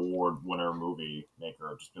Oscar award winner movie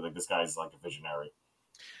maker. Just be like, this guy's like a visionary.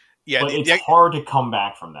 Yeah, but it's hard to come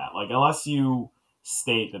back from that. Like unless you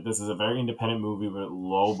state that this is a very independent movie with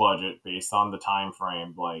low budget based on the time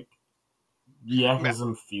frame, like The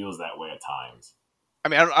Exorcism feels that way at times. I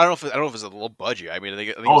mean, I don't know if it's a low budget. I mean, I think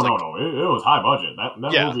it was it was high budget. That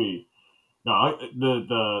movie. No,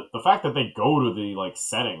 the fact that they go to the like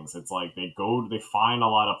settings, it's like they find a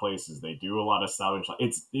lot of places, they do a lot of salvage.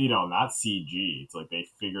 It's not CG. It's like they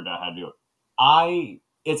figured out how to do it.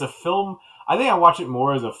 It's a film. I think I watch it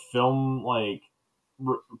more as a film like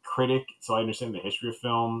critic, so I understand the history of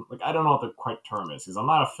film. Like I don't know what the correct term is because I'm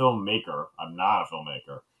not a filmmaker. I'm not a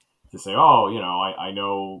filmmaker to say, I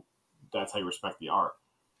know that's how you respect the art.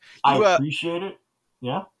 I appreciate it.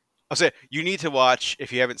 Yeah. I'll say you need to watch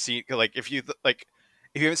if you haven't seen if you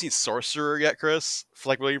haven't seen Sorcerer yet, Chris, for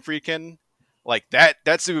like William Friedkin, like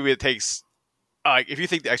that's the movie that takes if you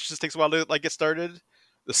think The Exorcist takes a while to like get started,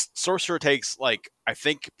 the Sorcerer takes like I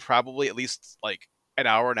think probably at least like an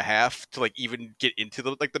hour and a half to like even get into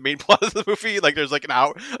the main plot of the movie. Like there's like an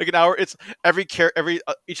hour. It's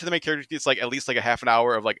each of the main characters gets like at least like a half an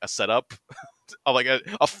hour of like a setup of like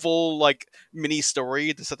a full like mini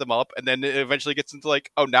story to set them up, and then it eventually gets into like,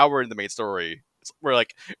 oh, now we're in the main story. We're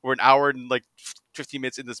an hour and like 15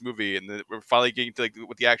 minutes in this movie, and then we're finally getting to like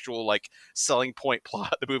what the actual like selling point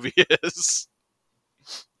plot of the movie is.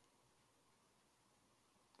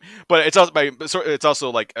 But it's also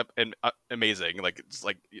like amazing. Like it's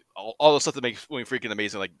like all the stuff that makes William Freaking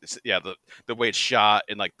amazing. Like the way it's shot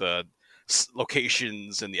and like the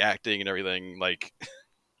locations and the acting and everything. Like,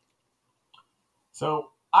 so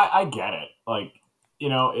I get it. Like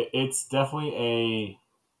it's definitely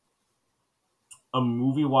a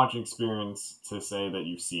movie watching experience to say that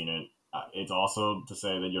you've seen it. It's also to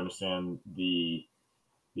say that you understand the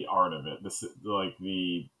art of it.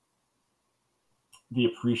 The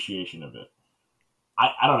appreciation of it.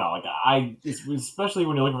 I don't know. Like especially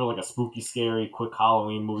when you're looking for like a spooky, scary, quick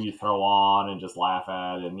Halloween movie you throw on and just laugh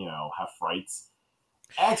at and have frights.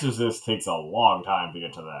 Exorcist takes a long time to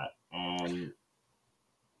get to that, and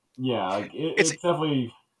like it's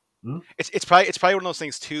definitely. It's probably one of those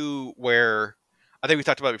things too where I think we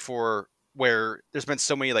talked about before where there's been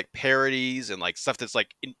so many like parodies and like stuff that's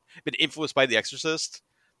like been influenced by The Exorcist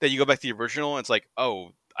that you go back to the original and it's like,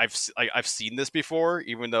 oh, I've seen this before,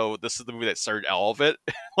 even though this is the movie that started all of it.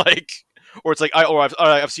 Like, or it's like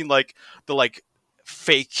I've seen like the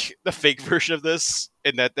fake version of this,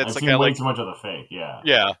 and that's I've like seen way too much of the fake.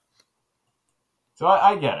 Yeah. So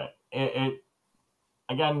I get it. It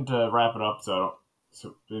again, to wrap it up, so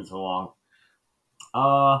it's so long.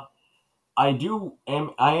 I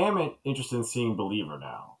am interested in seeing Believer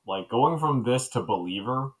now. Like going from this to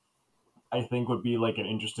Believer, I think would be like an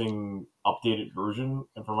interesting updated version.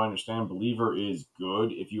 And from my understanding, Believer is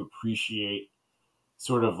good if you appreciate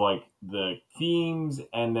sort of like the themes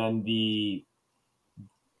and then the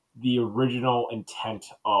original intent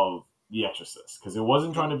of The Exorcist, because it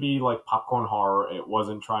wasn't trying to be like popcorn horror. It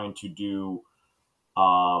wasn't trying to do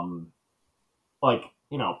like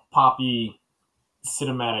poppy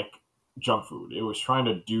cinematic junk food. It was trying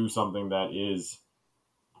to do something that is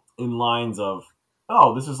in lines of,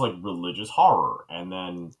 oh, this is like religious horror, and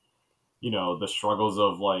then the struggles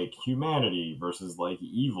of like humanity versus like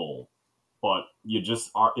evil, but it's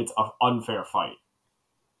an unfair fight.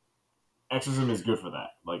 Exorcism is good for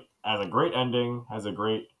that. Like, has a great ending, has a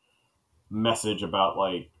great message about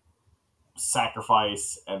like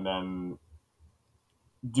sacrifice and then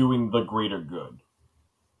doing the greater good.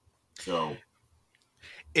 So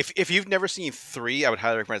If you've never seen 3, I would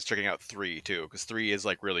highly recommend checking out 3 too, because 3 is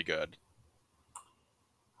like really good.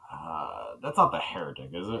 That's not the Heretic,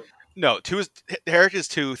 is it? No, 2 is Heretic is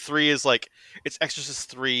 2. 3 is like it's Exorcist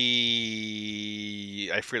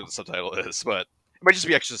 3. I forget what the subtitle is, but it might just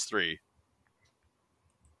be Exorcist 3.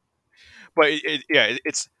 But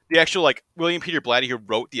it's the actual like William Peter Blatty who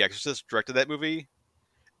wrote The Exorcist, directed that movie,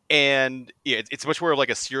 and yeah, it's much more of like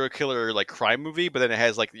a serial killer like crime movie, but then it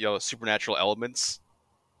has like supernatural elements,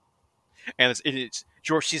 and it's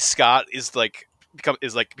George C. Scott is like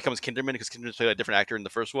becomes Kinderman because Kinderman played a different actor in the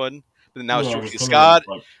first one, but then now it's George C. Scott.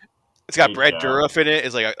 Like, it's got Brad Dourif in it.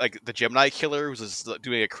 It's like the Gemini Killer who's just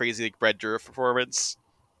doing a crazy like Brad Dourif performance.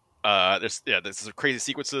 There's some crazy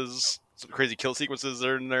sequences, some crazy kill sequences that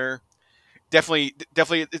are in there. Definitely,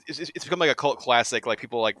 it's become like a cult classic. Like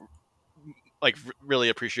people really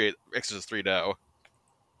appreciate Exorcist 3 now.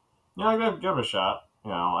 Yeah, I give it a shot.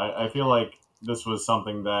 I feel like this was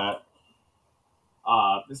something that,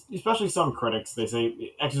 especially some critics, they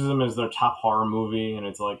say Exorcism is their top horror movie, and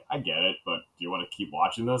it's like, I get it, but do you want to keep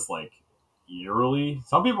watching this like yearly?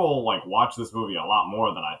 Some people like watch this movie a lot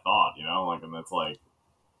more than I thought. And it's like,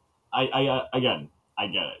 I get it.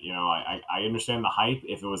 I understand the hype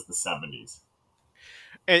if it was the 70s.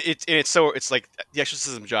 And it's like the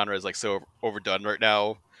exorcism genre is like so overdone right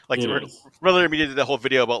now. Like Brother Media did the whole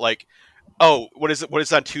video about like, oh, what is on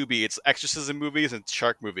Tubi? It's exorcism movies and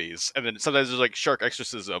shark movies, and then sometimes there's like shark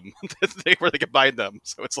exorcism where they combine them.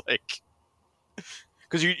 So it's like,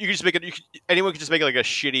 because you can just make it. Anyone can just make it like a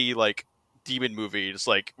shitty like demon movie, just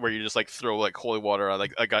like where you just like throw like holy water on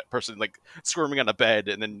like a person like squirming on a bed,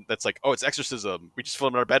 and then that's like, oh, it's exorcism. We just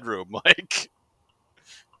film in our bedroom, like.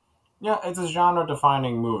 Yeah, it's a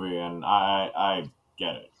genre-defining movie, and I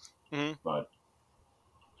get it. Mm-hmm. But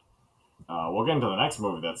we'll get into the next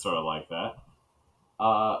movie that's sort of like that.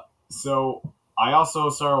 So I also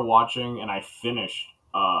started watching, and I finished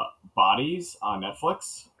Bodies on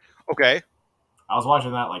Netflix. Okay. I was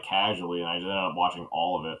watching that like casually, and I just ended up watching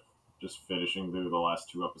all of it, just finishing through the last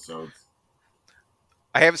 2 episodes.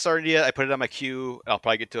 I haven't started yet. I put it on my queue. I'll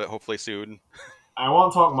probably get to it hopefully soon. I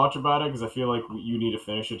won't talk much about it because I feel like you need to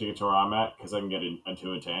finish it to get to where I'm at, because I can get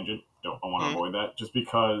into a tangent. I want to avoid that, just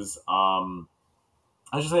because I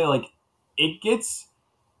should say like it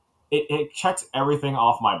checks everything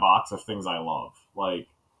off my box of things I love, like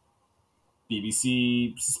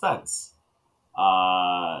BBC suspense,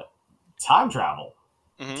 time travel,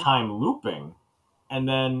 time looping, and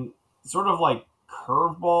then sort of like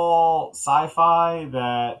curveball sci-fi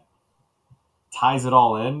that ties it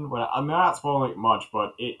all in. I'm not spoiling it much,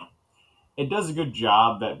 but it does a good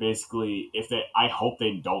job that basically, I hope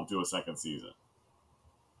they don't do a second season.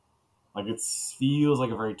 Like, it feels like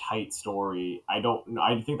a very tight story. I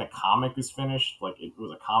think the comic is finished. Like, it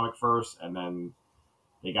was a comic first, and then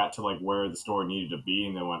they got to like where the story needed to be,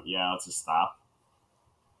 and they went, yeah, let's just stop.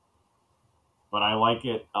 But I like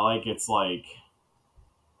it. I like its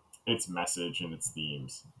message and its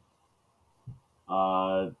themes.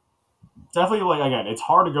 Definitely, like, again, it's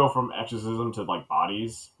hard to go from exorcism to like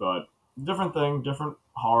Bodies, but different thing, different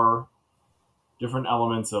horror, different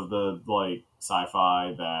elements of the like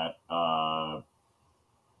sci-fi that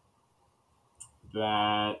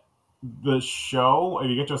the show, if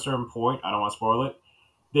you get to a certain point, I don't want to spoil it,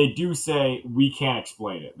 they do say we can't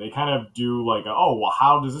explain it. They kind of do like, oh, well,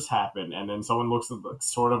 how does this happen? And then someone looks at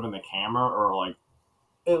sort of in the camera, or like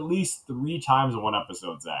at least 3 times in one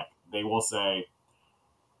episode, Zach, they will say,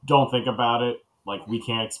 don't think about it. Like, we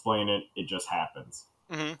can't explain it. It just happens.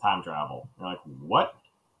 Time travel. You're like, what?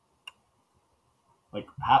 Like,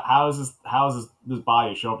 how is this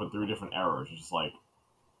body show up in 3 different errors? You're just like,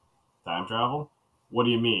 time travel? What do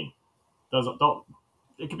you mean?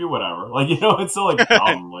 It could be whatever. Like, it's so like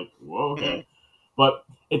dumb. Like, whoa, okay. But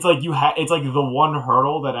it's like it's like the one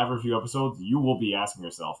hurdle that every few episodes you will be asking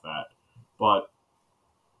yourself that. But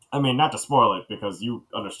I mean, not to spoil it, because you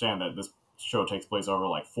understand that this show takes place over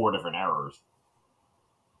like 4 different errors,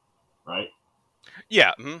 right?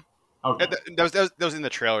 Yeah. Okay. That was in the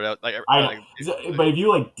trailer. But if you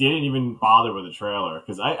like didn't even bother with the trailer,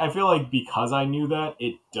 because I feel like because I knew that,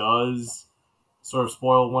 it does sort of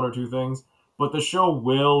spoil 1 or 2 things. But the show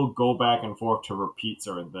will go back and forth to repeat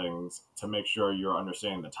certain things to make sure you're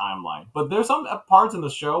understanding the timeline. But there's some parts in the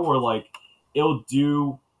show where like it'll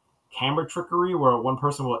do camera trickery where one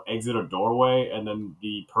person will exit a doorway and then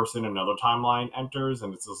the person in another timeline enters,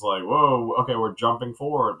 and it's just like, whoa, okay, we're jumping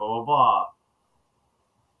forward, blah, blah, blah.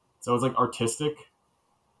 So it's like artistic.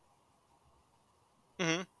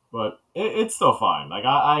 But it's still fine. Like,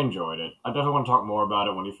 I enjoyed it. I definitely want to talk more about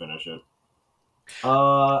it when you finish it.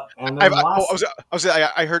 And then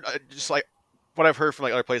I heard just like what I've heard from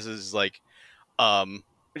like other places is like,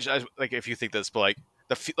 which like if you think this, but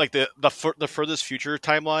like the furthest future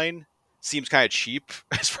timeline seems kind of cheap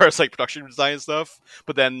as far as like production design and stuff.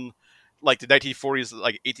 But then like the 1940s,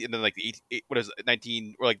 like 18, and then like the what is it,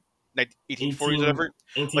 19 or like 1840s, whatever.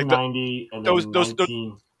 Like 1890, and then those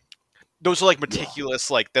 19. those are like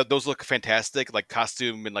meticulous, like those look fantastic, like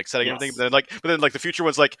costume and like setting and everything. But then like the future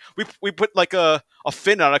one's like we put like a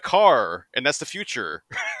fin on a car, and that's the future.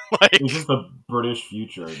 Like it's just the British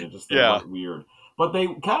future. They went weird, but they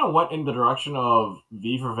kind of went in the direction of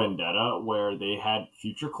V for Vendetta, where they had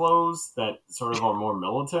future clothes that sort of are more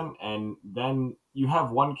militant, and then you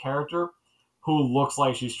have one character who looks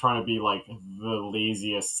like she's trying to be like the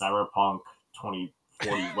laziest cyberpunk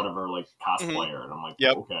 2040 whatever like cosplayer, and I'm like,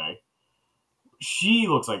 okay. She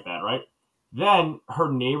looks like that, right? Then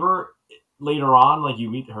her neighbor, later on, like you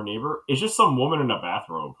meet her neighbor, is just some woman in a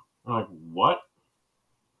bathrobe. I'm like, what?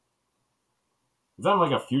 Is that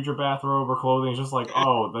like a future bathrobe or clothing? It's just like,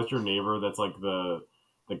 oh, that's your neighbor. That's like the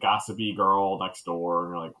gossipy girl next door.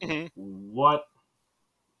 And you're like, what?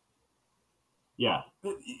 Yeah.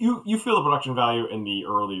 You feel the production value in the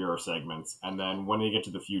earlier segments, and then when they get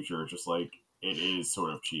to the future, just like it is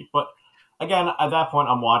sort of cheap. But again, at that point,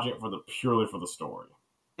 I'm watching it purely for the story,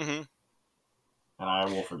 and I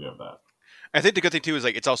will forgive that. I think the good thing too is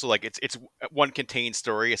like it's also like it's one contained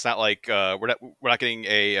story. It's not like we're not getting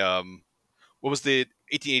a what was the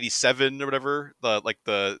 1887 or whatever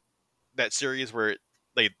that series where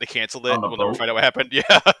they canceled it. We'll never find out what happened.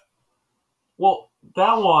 Yeah. Well,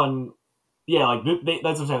 that one, yeah, like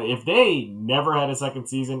that's what I'm saying. If they never had a second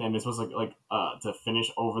season and it's supposed to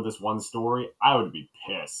finish over this one story, I would be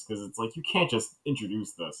pissed because it's like you can't just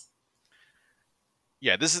introduce this.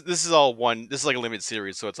 Yeah, this is all one. This is like a limited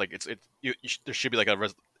series, so it's like there should be like a.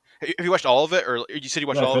 Have you watched all of it, or you said you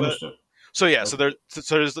watched all of it? So yeah, so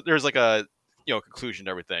there's like a conclusion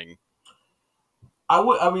to everything.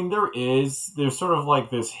 There's sort of like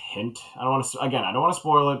this hint. I don't want to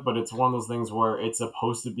spoil it, but it's one of those things where it's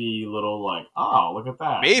supposed to be little like, oh, look at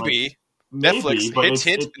that. Maybe Netflix, but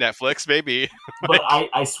hint, Netflix, maybe. But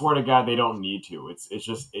I swear to God, they don't need to.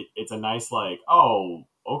 It's a nice like, oh,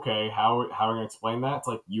 okay, how are you gonna explain that? It's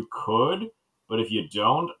like you could, but if you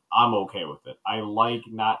don't, I'm okay with it. I like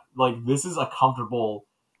not like this is a comfortable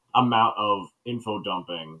amount of info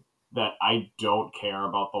dumping that I don't care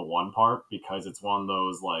about the one part because it's one of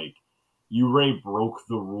those like you already broke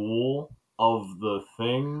the rule of the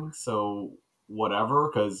thing, so whatever.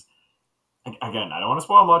 Because again, I don't want to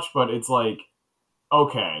spoil much, but it's like,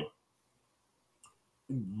 okay,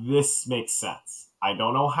 this makes sense. I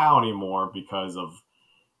don't know how anymore because of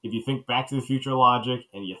if you think Back to the Future logic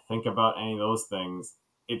and you think about any of those things,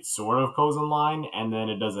 it sort of goes in line, and then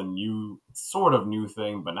it does a new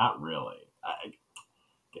thing, but not really.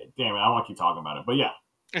 Damn it, I don't want to keep talking about it, but yeah,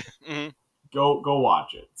 go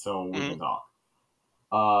watch it so we can talk.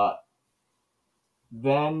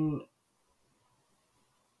 Then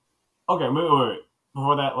okay, wait.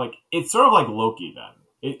 Before that, like it's sort of like Loki.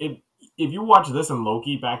 Then if you watch this and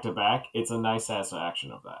Loki back to back, it's a nice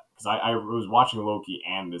satisfaction of that because I was watching Loki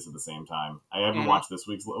and this at the same time. I haven't watched this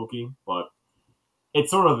week's Loki, but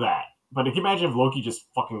it's sort of that. But can you imagine if Loki just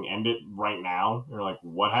fucking ended right now? You're like,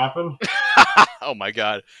 what happened? Oh my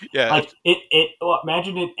god! Yeah, like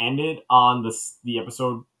imagine it ended on the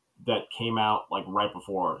episode that came out like right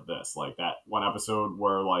before this, like that one episode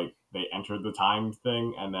where like they entered the time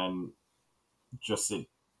thing and then just it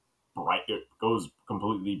goes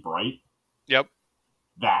completely bright. Yep.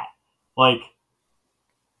 That like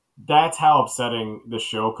that's how upsetting the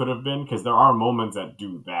show could have been because there are moments that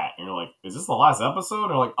do that and you're like, is this the last episode?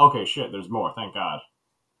 And like, okay, shit, there's more, thank God.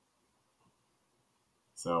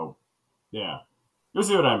 So yeah, you'll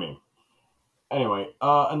see what I mean. Anyway,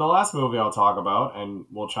 and the last movie I'll talk about, and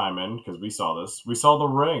we'll chime in because we saw The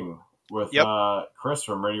Ring with Chris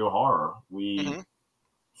from Radio Horror. We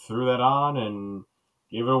threw that on and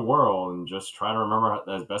gave it a whirl and just try to remember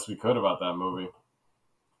as best we could about that movie.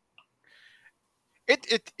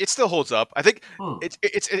 It still holds up. I think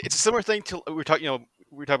it's a similar thing to we were talking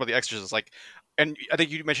about The Exorcist, like, and I think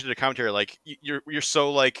you mentioned in the commentary, like you're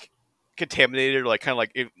so like contaminated, or like kind of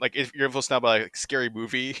like if you're influenced now by like, a scary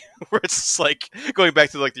movie where it's just, like going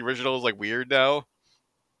back to like the original is like weird now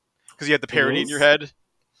because you have the parody in your head.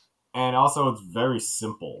 And also, it's very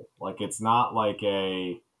simple. Like it's not like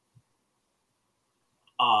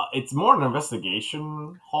it's more an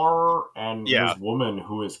investigation horror, and this woman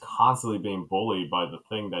who is constantly being bullied by the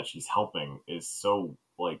thing that she's helping is so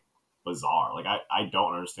like bizarre. Like I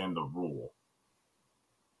don't understand the rule.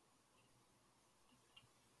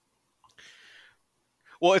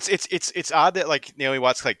 Well, it's odd that like Naomi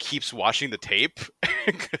Watts like keeps watching the tape.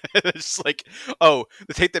 It's like, oh,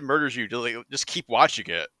 the tape that murders you, just keep watching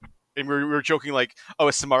it. And we were joking like, oh,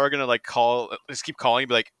 is Samara gonna like just keep calling, and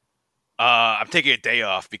be like, I'm taking a day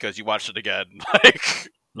off because you watched it again. Like,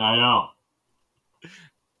 I know.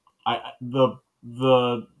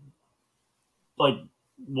 The like,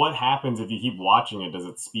 what happens if you keep watching it? Does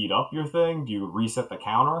it speed up your thing? Do you reset the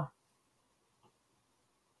counter?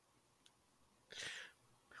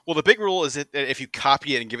 well, the big rule is that if you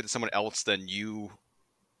copy it and give it to someone else, then you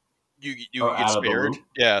Or get out of the spared. loop?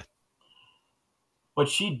 Yeah. But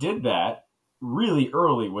she did that really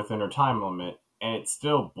early within her time limit, and it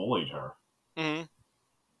still bullied her. Mm-hmm.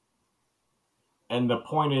 And the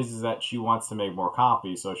point is that she wants to make more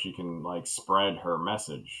copies so she can like spread her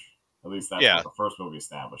message. At least that's Yeah. what the first movie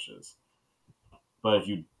establishes. But if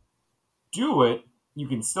you do it, you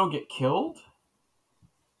can still get killed.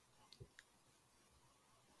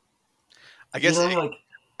 I guess. You know, like,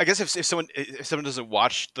 I guess if someone doesn't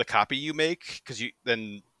watch the copy you make,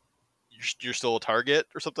 then you're still a target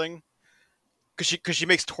or something. Because she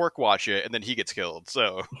makes Torque watch it and then he gets killed.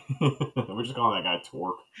 So we're just calling that guy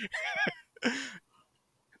Torque.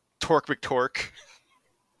 Torque McTorque.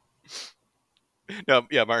 No,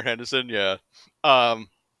 yeah, Martin Henderson, yeah.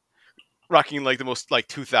 Rocking like the most like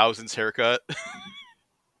 2000s haircut.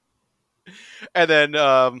 And then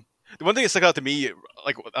the one thing that stuck out to me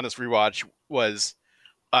like on this rewatch was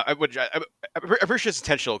I'm pretty sure it's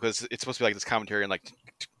intentional because it's supposed to be like this commentary on like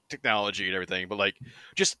technology and everything, but like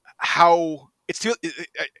just how it's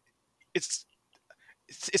it's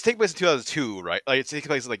taking place in 2002, right? Like it's taking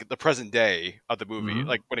place in like the present day of the movie, Mm-hmm.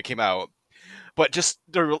 like when it came out. But just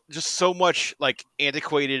there just so much like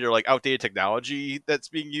antiquated or like outdated technology that's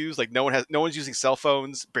being used. Like no one's using cell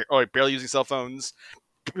phones or like barely using cell phones.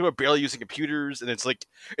 People are barely using computers, and it's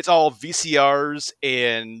all VCRs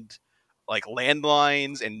and like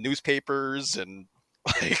landlines and newspapers and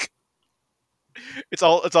like it's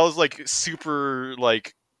all like super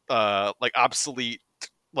like obsolete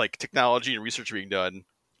like technology and research being done.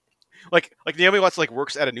 Like Naomi Watts like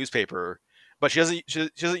works at a newspaper, but she doesn't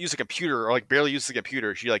use a computer or like barely uses a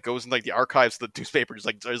computer. She like goes in like the archives of the newspaper, just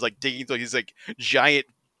like digging through these like giant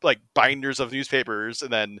like binders of newspapers,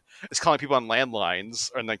 and then is calling people on landlines,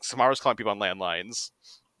 and like Samara's calling people on landlines.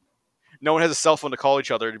 No one has a cell phone to call each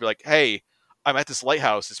other to be like, hey. I'm at this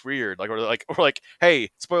lighthouse. It's weird. Like, hey,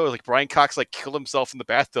 spoiler. Like Brian Cox like killed himself in the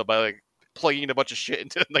bathtub by like plugging a bunch of shit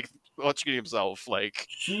into like electrocuting himself. Like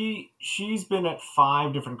She's been at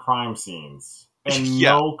 5 different crime scenes, and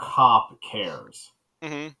yeah. no cop cares.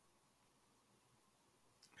 Mm-hmm.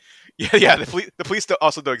 Yeah. The police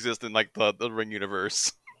also don't exist in like the Ring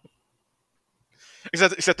universe,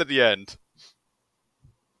 except at the end.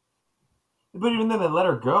 But even then, they let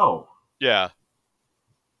her go. Yeah.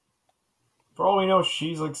 For all we know,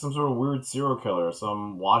 she's like some sort of weird serial killer,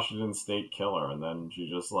 some Washington State killer, and then she's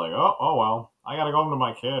just like, oh well, I gotta go home to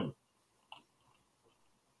my kid.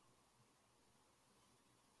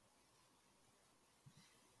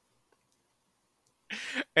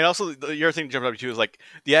 And also the other thing to jump up to is like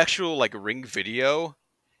the actual like Ring video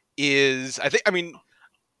is I mean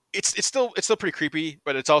it's still pretty creepy,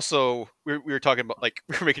 but it's also we were talking about like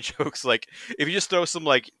we were making jokes like if you just throw some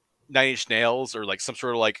like 9 Inch Nails or like some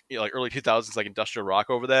sort of like like early 2000s like industrial rock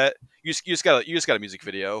over that, you just got a music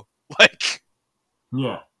video. Like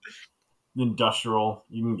Yeah, industrial,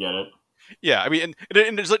 you can get it. yeah, I mean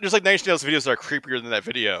and there's like 9 Inch Nails videos that are creepier than that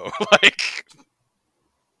video. Like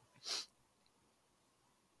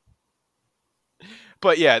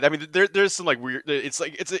but yeah, I mean, there's some like weird. It's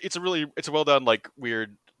like it's a well done like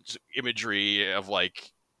weird imagery of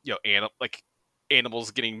like like animals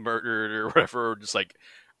getting murdered or whatever, or just like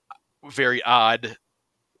very odd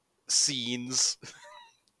scenes.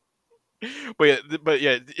 But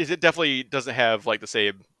yeah, it definitely doesn't have like the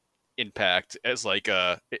same impact as like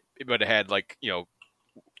it might have had like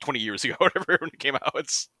 20 years ago, or whatever when it came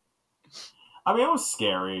out. I mean, it was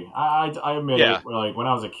scary. I admit Yeah. it. Like when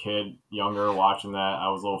I was a kid, younger, watching that, I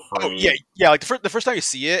was a little Oh afraid. yeah. Like the first time you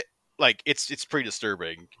see it, like it's pretty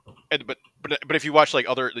disturbing. And but if you watch like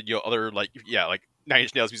other other like like 9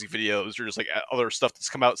 Inch Nails music videos or just like other stuff that's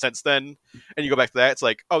come out since then, and you go back to that, it's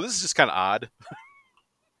like, oh, this is just kind of odd.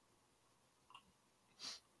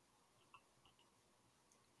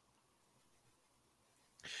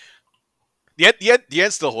 The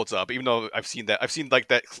end still holds up, even though I've seen like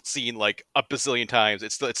that scene like a bazillion times.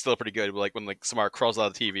 It's still pretty good. Like when like Samara crawls out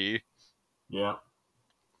of the TV. Yeah,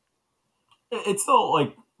 it's still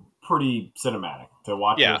like pretty cinematic to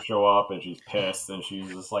watch her show up, and she's pissed, and she's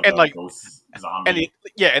just like a ghost zombie.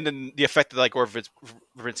 And then the effect that like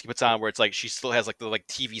Verbinski puts on, where it's like she still has like the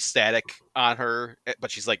TV static on her,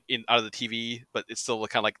 but she's like out of the TV, but it's still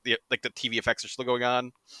kind of like the TV effects are still going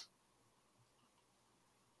on.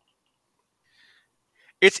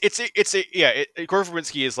 Gore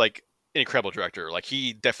Verbinski is like an incredible director. Like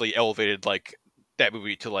he definitely elevated like that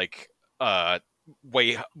movie to like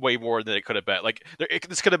way more than it could have been. Like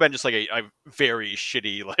this could have been just like a very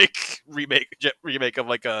shitty like remake of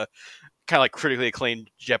like a kind of like critically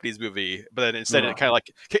acclaimed Japanese movie, but then instead it kind of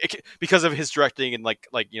like because of his directing and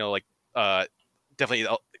definitely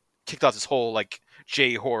kicked off this whole like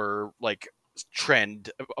J horror like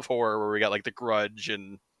trend of horror where we got like The Grudge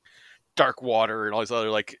and Dark Water and all these other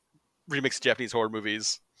like remixed Japanese horror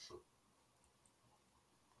movies.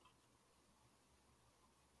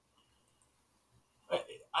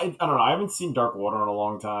 I don't know. I haven't seen Dark Water in a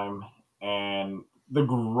long time, and The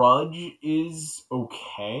Grudge is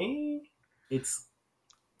okay.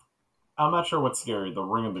 I'm not sure what's scary. The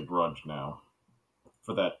Ring of the Grudge now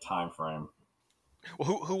for that time frame.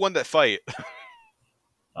 Well, who won that fight?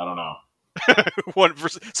 I don't know. One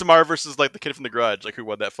versus Samara versus like the kid from The Grudge. Like who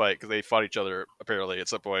won that fight because they fought each other apparently at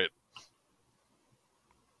some point.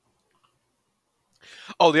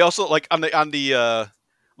 Oh, they also like on the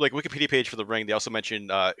like Wikipedia page for The Ring. They also mentioned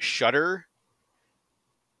Shudder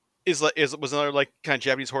was another like kind of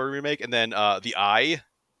Japanese horror remake, and then The Eye,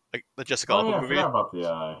 like the Jessica Alba movie. I forgot about The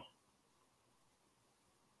Eye.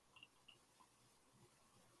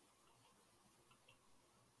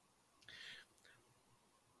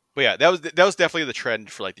 But yeah, that was definitely the trend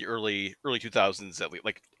for like the early 2000s, at least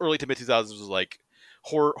like early to mid 2000s was like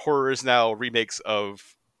horror is now remakes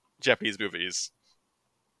of Japanese movies.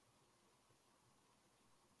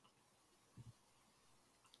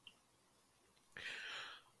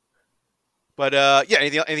 But yeah,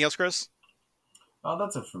 anything else, Chris? Oh,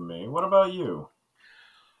 that's it for me. What about you?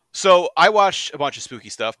 So I watched a bunch of spooky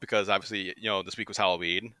stuff because obviously this week was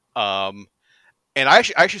Halloween. And I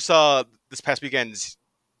actually saw this past weekend's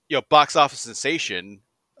box office sensation,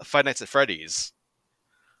 Five Nights at Freddy's.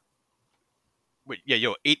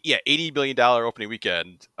 $80 million opening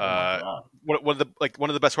weekend. One of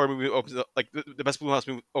the best horror movie opens, like the best Blumhouse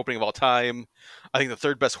movie opening of all time. I think the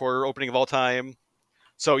third best horror opening of all time.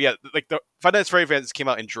 So yeah, like the Five Nights at Freddy's fans came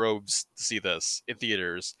out in droves to see this in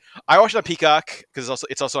theaters. I watched it on Peacock because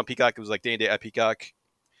it's also on Peacock. It was like day and day at Peacock.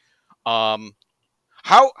 How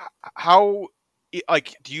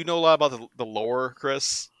like do you know a lot about the lore,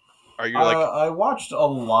 Chris? Are you like I watched a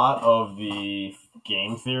lot of the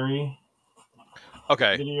game theory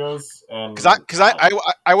videos, and because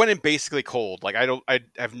I went in basically cold. Like I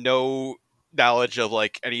have no knowledge of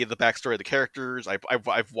like any of the backstory of the characters.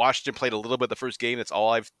 I've watched and played a little bit of the first game. That's all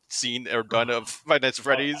I've seen or done of Five Nights at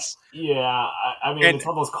Freddy's. Yeah, I mean it's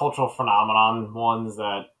one of those cultural phenomenon ones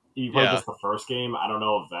that you played just the first game. I don't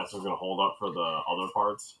know if that's going to hold up for the other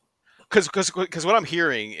parts. Because what I'm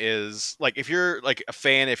hearing is like if you're like a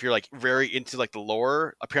fan, if you're like very into like the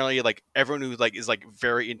lore, apparently like everyone who like is like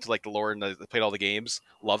very into like the lore and played all the games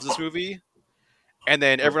loves this movie, and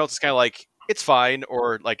then everyone else is kind of like it's fine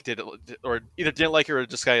or like or either didn't like it or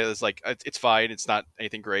just kind of is like it's fine, it's not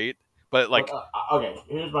anything great, but like okay,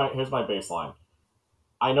 here's my baseline.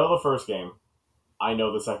 I know the first game, I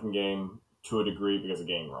know the second game to a degree because of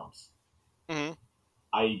Game Grumps. Mm-hmm.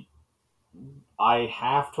 I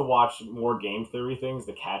have to watch more game theory things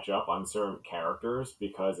to catch up on certain characters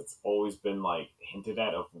because it's always been like hinted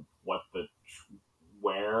at of where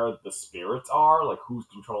the spirits are, like who's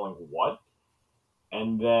controlling what,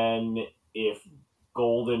 and then if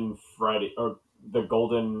Golden Freddy or the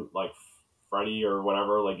Golden like Freddy or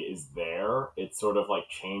whatever like is there, it sort of like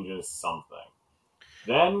changes something.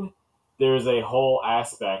 Then there's a whole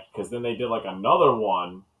aspect because then they did like another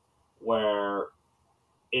one where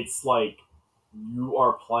it's like you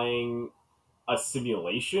are playing a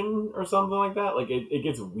simulation or something like that. Like it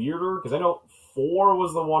gets weirder because I know 4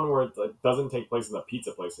 was the one where it like, doesn't take place in the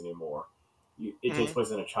pizza place anymore. It takes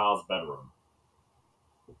place in a child's bedroom.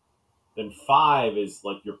 Then 5 is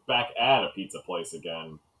like you're back at a pizza place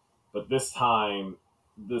again, but this time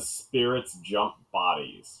the spirits jump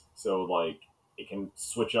bodies, so like it can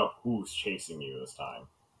switch up who's chasing you this time.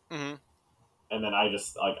 Mm-hmm. And then I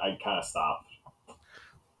just like I kind of stopped.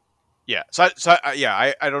 Yeah, so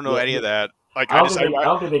I don't know any of that. Like I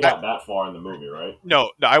don't think they got that far in the movie, right?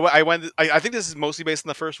 No, I went. I think this is mostly based on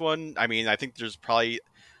the first one. I mean, I think there's probably.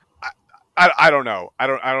 I don't know. I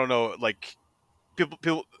don't know. Like people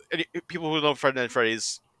who know Five Nights at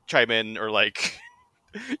Freddy's chime in or like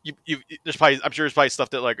there's probably, I'm sure there's probably stuff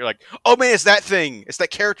that like, oh man, it's that thing, it's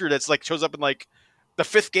that character that's like shows up in like the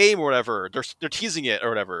 5th game or whatever. They're teasing it or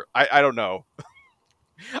whatever. I don't know.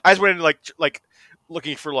 I just went in like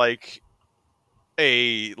looking for like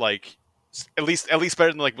a like at least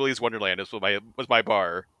better than like Willy's Wonderland was my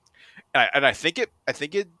bar, and I think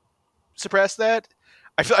it surpassed that.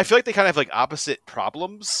 I feel like they kind of have like opposite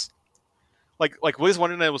problems. Like Willy's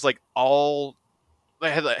Wonderland was like all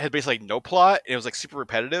had basically like no plot, and it was like super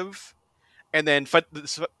repetitive. And then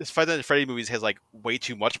this Five Nights at Freddy movies has like way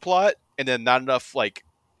too much plot, and then not enough like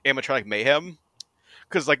animatronic mayhem.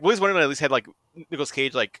 Because like Willy's Wonderland at least had like Nicolas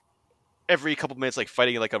Cage like every couple minutes like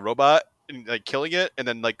fighting like a robot and like killing it, and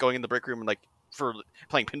then like going in the break room and like for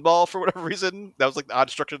playing pinball for whatever reason. That was like the odd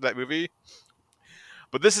structure of that movie.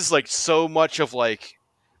 But this is like so much of like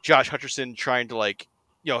Josh Hutcherson trying to like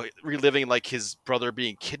reliving like his brother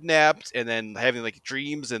being kidnapped and then having like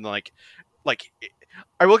dreams and like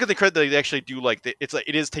I will get the credit that they actually do like it's like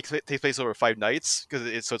takes place over 5 nights because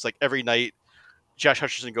it's like every night Josh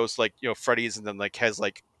Hutcherson goes to like Freddy's and then like has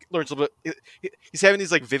like learns a little bit. He's having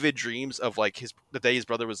these like vivid dreams of like the day his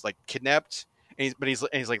brother was like kidnapped, and he's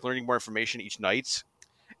like learning more information each night.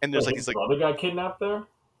 And there's like his these like brother got kidnapped there.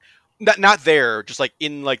 Not there, just like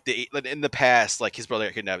in the past, like his brother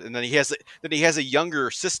got kidnapped, and then he has a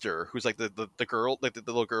younger sister who's like the girl, like the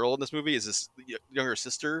little girl in this movie is this younger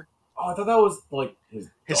sister. Oh, I thought that was like his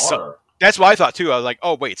daughter. Son. That's what I thought too. I was like,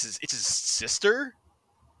 oh wait, it's his sister.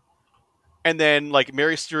 And then like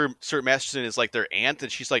Mary Stuart Masterson is like their aunt,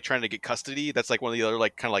 and she's like trying to get custody. That's like one of the other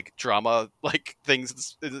like kind of like drama like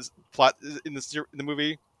things in this plot in the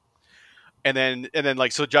movie. And then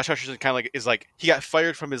like so Josh Hutcherson kind of like is like he got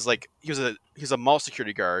fired from his like he was a mall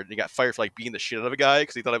security guard, and he got fired for like being the shit out of a guy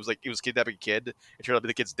because he thought he was kidnapping a kid. It turned out to be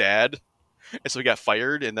the kid's dad, and so he got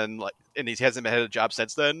fired. And then like he hasn't had a job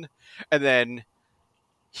since then. And then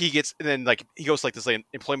he goes to like this like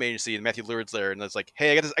employment agency, and Matthew Lillard's there, and it's like,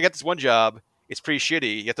 hey, I got this one job. It's pretty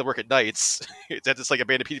shitty. You have to work at nights. It's at this like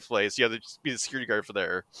abandoned pizza place. You have to just be the security guard for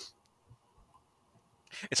there.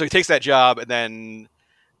 And so he takes that job, and then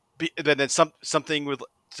something with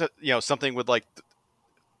like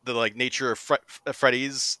the like nature of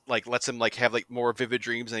Freddy's like lets him like have like more vivid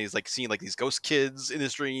dreams, and he's like seeing like these ghost kids in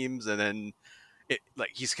his dreams, and then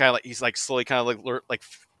he's slowly kind of like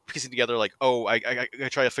piecing together like, oh, I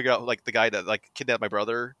try to figure out like the guy that like kidnapped my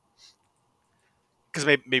brother, because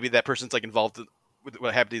maybe that person's like involved with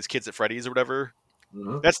what happened to these kids at Freddy's or whatever.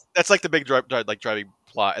 Mm-hmm. That's like the big driving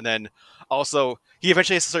plot. And then also he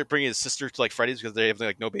eventually has to start bringing his sister to like Freddy's because they have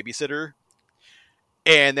like no babysitter,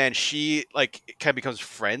 and then she like kind of becomes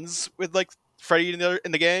friends with like Freddy in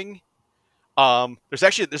the gang.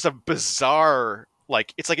 There's a bizarre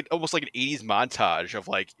like it's like almost like an 80s montage of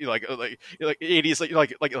like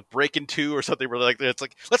 80s like a Break-In 2 or something where like it's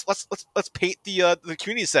like let's paint the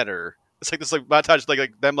community center. It's like this like montage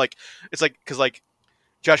like them like it's like because like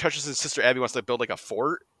Josh Hutcherson's sister Abby wants to build like a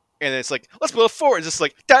fort, and it's like let's build a fort. It's just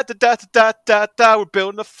like da da da da da da. We're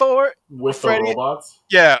building a fort with the robots.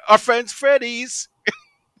 Yeah, our friends Freddy's.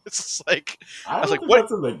 It's just like I was like, what?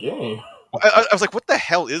 That's in the game. I was like, what the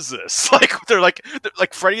hell is this? Like they're like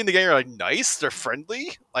Freddy and the gang are like nice. They're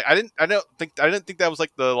friendly. Like I didn't think that was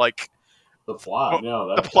like the plot.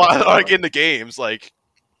 No, the plot like in the games. Like,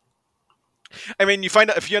 I mean, you find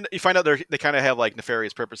out they kind of have like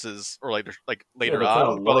nefarious purposes, or like later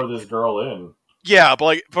on. To lure this girl in. Yeah, but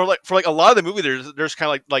like for a lot of the movie, there's kind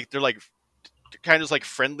of like they're like kind of just like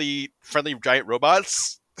friendly giant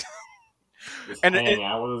robots. Just hanging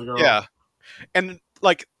out with this girl. Yeah, and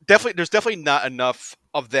like there's definitely not enough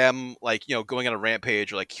of them like going on a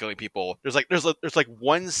rampage or like killing people. There's like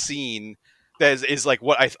one scene that is like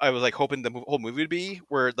what I was like hoping the whole movie would be,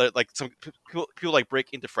 where like some people like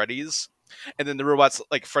break into Freddy's, and then the robots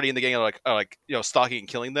like Freddy and the gang are like stalking and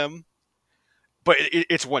killing them. But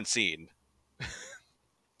it's one scene,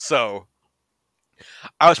 so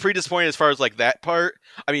I was pretty disappointed as far as like that part.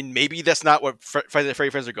 I mean, maybe that's not what Freddy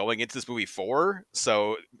fans are going into this movie for.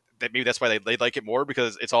 So maybe that's why they like it more,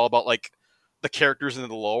 because it's all about like the characters and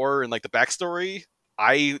the lore and like the backstory.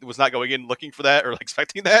 I was not going in looking for that or like,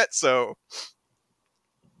 expecting that. So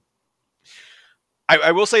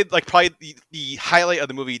I will say like probably the highlight of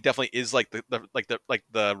the movie definitely is like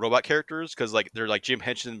the robot characters, because like they're like Jim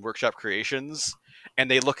Henson Workshop creations,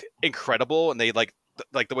 and they look incredible, and they like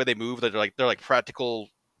the way they move. They're like practical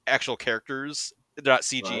actual characters. They're not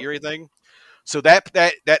CG right. or anything. So that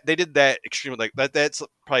they did that extremely like that's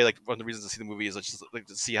probably like one of the reasons to see the movie is just like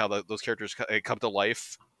to see how those characters come to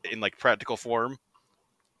life in like practical form.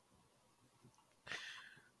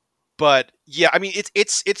 But yeah, I mean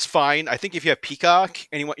it's fine. I think if you have Peacock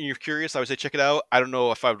and you're curious, I would say check it out. I don't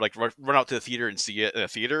know if I would like run out to the theater and see it in a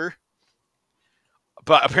theater.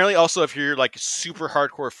 But apparently, also if you're like super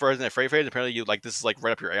hardcore Freddy and Freddy fans, apparently you like this is like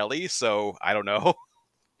right up your alley. So I don't know.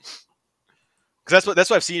 Because that's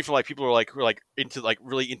what I've seen from like people who are like into like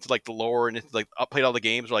really into like the lore and into like played all the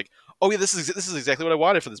games. Are like, oh yeah, this is exactly what I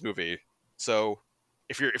wanted for this movie. So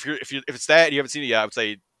if it's that and you haven't seen it yet, I would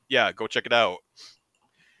say yeah, go check it out.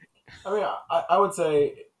 I mean, I would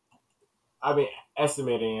say, I mean,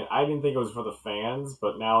 estimating it, I didn't think it was for the fans,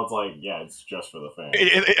 but now it's like, yeah, it's just for the fans.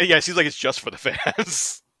 Yeah, it seems like it's just for the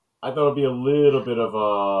fans. I thought it'd be a little bit of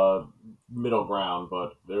a middle ground,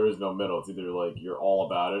 but there is no middle. It's either like you're all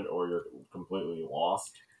about it or you're completely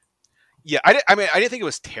lost. Yeah, I didn't think it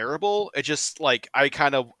was terrible. It just like I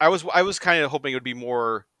was kind of hoping it would be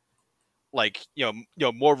more like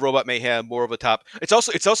more robot mayhem, more over the top. It's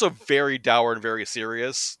also very dour and very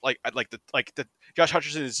serious. Like the Josh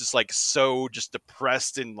Hutcherson is just like so just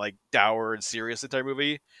depressed and like dour and serious the entire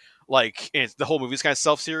movie. Like and the whole movie's kind of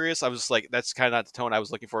self serious. I was just like that's kind of not the tone I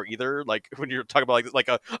was looking for either. Like when you're talking about like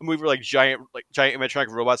a movie where like giant animatronic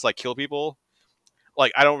robots like kill people.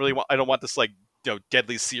 Like I don't want this like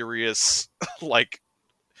deadly serious like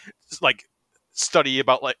like study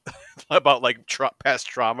about like about like past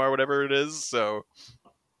trauma or whatever it is. So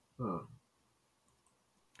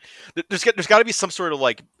there's got to be some sort of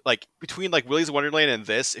like between like Willy's Wonderland and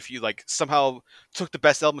this. If you like somehow took the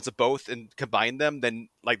best elements of both and combined them, then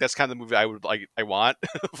like that's kind of the movie I would like. I want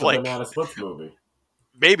the like Banana Splits movie.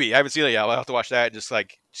 Maybe I haven't seen it yet. I'll have to watch that and just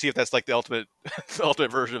like see if that's like the ultimate the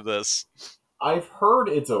ultimate version of this. I've heard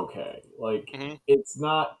it's okay. Like it's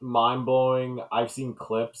not mind blowing. I've seen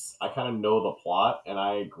clips. I kind of know the plot, and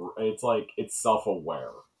I agree. It's like it's self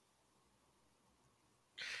aware.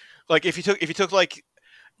 Like if you took like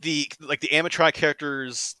the animatronic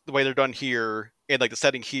characters the way they're done here and like the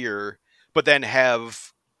setting here, but then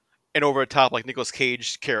have an over the top like Nicolas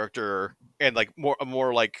Cage character and like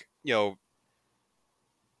more like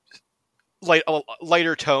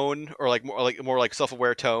lighter tone or like more like self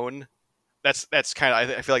aware tone. That's kind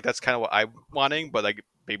of I feel like that's kind of what I'm wanting, but like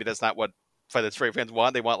maybe that's not what Fight Freddy fans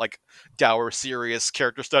want. They want like dour, serious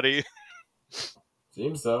character study.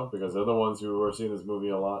 Seems so because they're the ones who are seeing this movie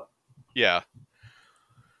a lot. Yeah.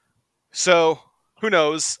 So who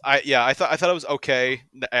knows? I thought it was okay.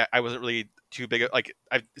 I wasn't really too big. Like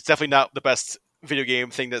it's definitely not the best video game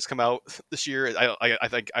thing that's come out this year. I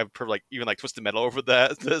think I've prefer like even like Twisted Metal over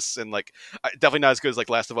this and like definitely not as good as like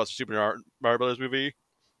Last of Us or Super Mario Brothers movie.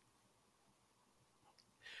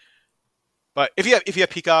 But if you have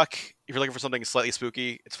Peacock, if you're looking for something slightly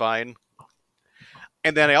spooky, it's fine.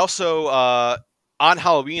 And then I also on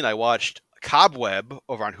Halloween I watched Cobweb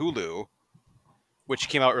over on Hulu, which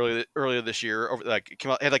came out earlier this year. It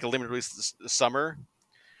had like a limited release this summer,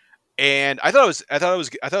 and I thought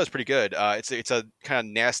it was pretty good. It's a kind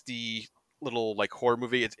of nasty little like horror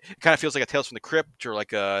movie. It kind of feels like a Tales from the Crypt or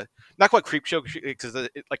like a not quite Creepshow because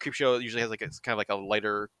like Creepshow usually has like it's kind of like a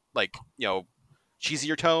lighter like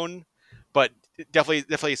cheesier tone, but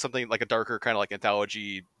definitely something like a darker kind of like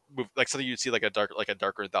anthology, like something you'd see like a darker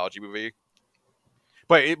anthology movie.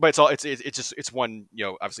 But it's one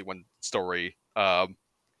obviously one story.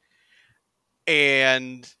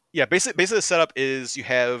 And yeah, basically the setup is you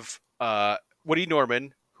have Woody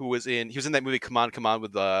Norman he was in that movie Come On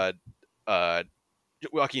with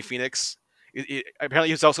Joaquin Phoenix. Apparently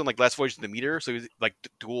he was also in like Last Voyage of the Meteor, so he's like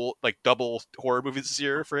double horror movies this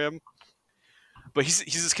year for him. But he's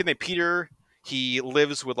this kid named Peter. He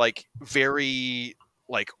lives with like very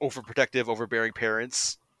like overprotective, overbearing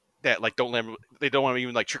parents that like don't want to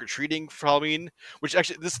even like trick or treating for Halloween. Which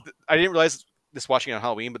actually I didn't realize this watching it on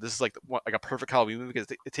Halloween, but this is like a perfect Halloween movie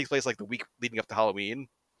because it takes place like the week leading up to Halloween.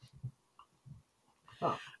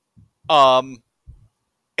 Huh.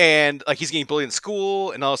 And like he's getting bullied in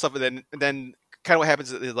school and all this stuff, and then kind of what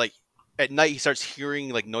happens is like at night he starts hearing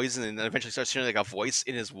like noises and then eventually starts hearing like a voice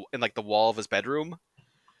in like the wall of his bedroom,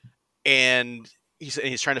 and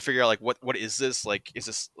he's trying to figure out like what is this, like is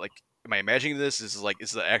this like am I imagining this, is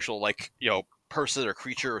the actual like person or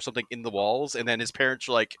creature or something in the walls, and then his parents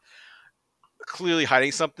are like clearly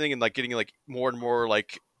hiding something and like getting like more and more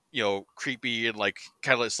like creepy and like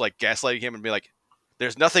kind of just like gaslighting him and be like,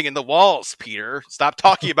 there's nothing in the walls, Peter, stop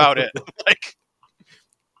talking about it. Like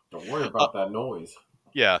don't worry about that noise.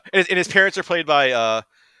 Yeah, and his parents are played by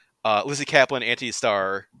Lizzie Kaplan and Antony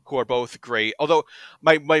Starr, who are both great. Although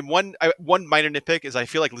my one minor nitpick is I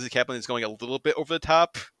feel like Lizzie Kaplan is going a little bit over the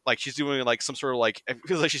top. Like she's doing like some sort of like it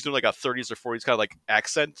feels like she's doing like a 30s or 40s kind of like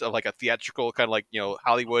accent of like a theatrical kind of like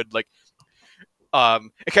Hollywood like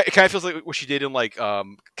It kind of feels like what she did in like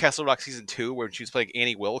Castle Rock season 2, where she was playing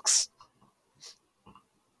Annie Wilkes.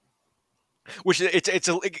 Which it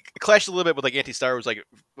clashed a little bit with like Anti-Star was like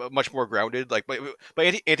much more grounded, like but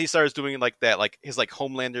Anti-Star is doing like that, like his like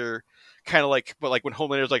Homelander kind of like, but like when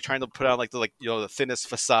Homelander's like trying to put on like the like the thinnest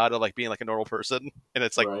facade of like being like a normal person, and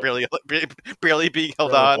it's like Right. barely being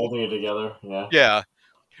held on, holding it together. Yeah,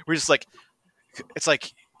 we're just like, it's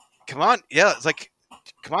like, come on, yeah, it's like,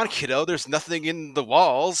 come on, kiddo, there's nothing in the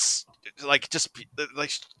walls, like just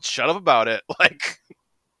like shut up about it, like.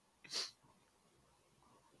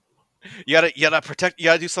 You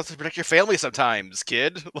gotta do something to protect your family sometimes,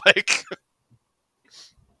 kid. Like,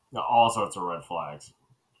 all sorts of red flags.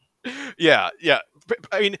 Yeah.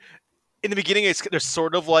 I mean, in the beginning, there's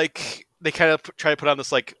sort of like they kind of try to put on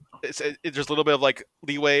this like there's a little bit of like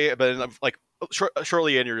leeway, but then like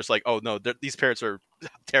shortly in, you're just like, oh no, these parents are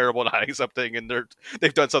terrible at hiding something, and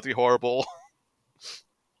they've done something horrible.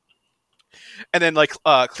 And then like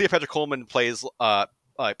Cleopatra Coleman plays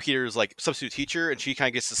Peter's like substitute teacher, and she kind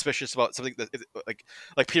of gets suspicious about something that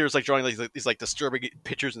like Peter's like drawing like these like disturbing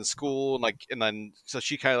pictures in school, and then so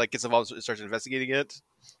she kind of like gets involved and starts investigating it.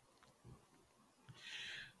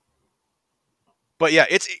 But yeah,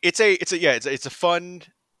 it's a fun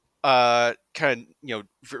kind of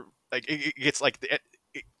like it gets like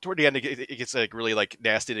toward the end it gets like really like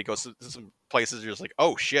nasty, and it goes to some places you're just like,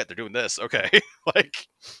 oh shit, they're doing this, okay. Like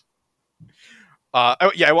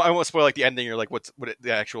I won't spoil like the ending or like what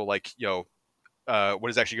the actual like what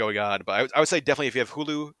is actually going on, but I would say definitely if you have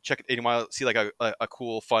Hulu, check it, and you want to see like a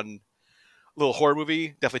cool fun little horror movie,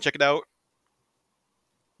 definitely check it out.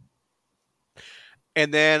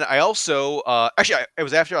 And then I also actually it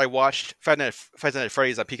was after I watched Five Nights at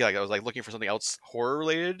Freddy's on Peacock, I was like looking for something else horror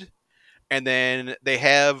related, and then they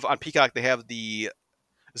have on Peacock the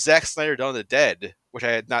Zack Snyder Dawn of the Dead, which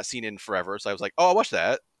I had not seen in forever, so I was like, oh, I'll watch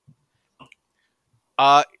that.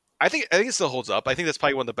 I think it still holds up. I think that's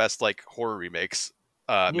probably one of the best like horror remakes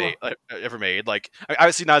ever made. Like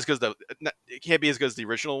obviously not as good as it can't be as good as the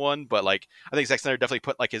original one, but like I think Zack Snyder definitely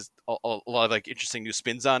put like a lot of like interesting new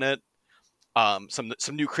spins on it. Some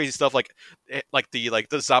new crazy stuff like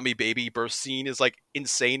the zombie baby birth scene is like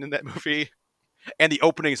insane in that movie, and the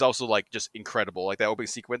opening is also like just incredible. Like that opening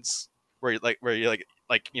sequence where you like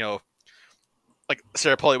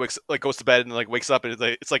Sarah Polly goes to bed and like wakes up and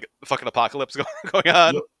it's like fucking apocalypse going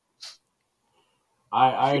on. Yep.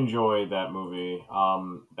 I enjoy that movie.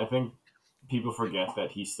 I think people forget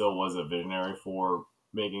that he still was a visionary for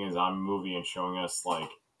making a zombie movie and showing us like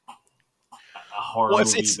a horror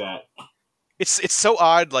movie that. It's so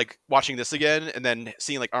odd, like watching this again and then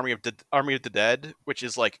seeing like Army of the Dead, which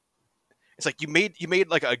is like, it's like you made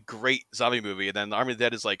like a great zombie movie, and then the Army of the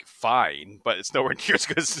Dead is like fine, but it's nowhere near as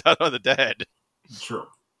good as Dawn of the Dead. True,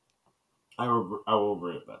 I will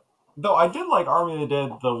agree with that. Though I did like Army of the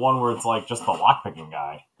Dead, the one where it's like just the lockpicking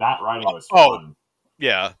guy. That writing was fun.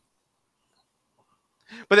 Yeah,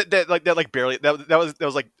 but that barely that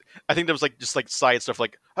was like, I think there was like just like side stuff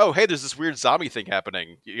like, oh hey, there's this weird zombie thing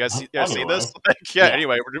happening. You guys see this? Like, yeah.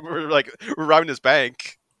 Anyway, we're robbing this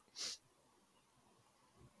bank.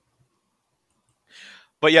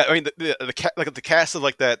 But yeah, I mean the cast of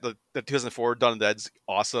like that the 2004 Dawn of the Dead's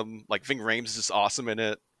awesome. Like Ving Rhames is just awesome in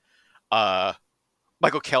it.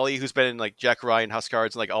 Michael Kelly, who's been in like Jack Ryan, House of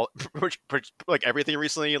Cards, and like all like everything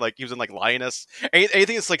recently. Like he was in like Lioness.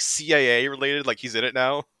 Anything that's like CIA related, like he's in it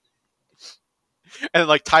now. And then,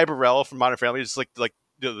 like Ty Burrell from Modern Family, just like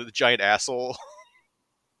the giant asshole,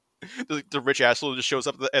 the rich asshole who just shows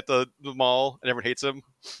up at the mall and everyone hates him.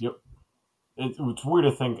 Yep. It's weird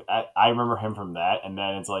to think. I remember him from that, and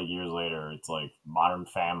then it's like years later, it's like Modern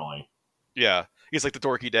Family. Yeah, he's like the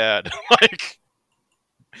dorky dad.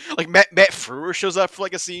 like Matt Frewer shows up for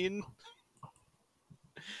like a scene,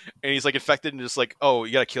 and he's like infected and just like, oh,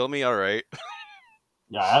 you gotta kill me, all right.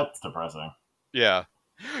 Yeah, that's depressing. Yeah,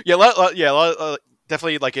 a lot,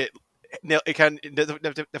 definitely like it kind of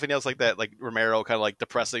definitely nails like that, like Romero kind of like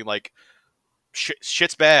depressing, like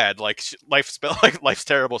shit's bad, like life's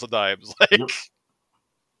terrible sometimes. Like yep.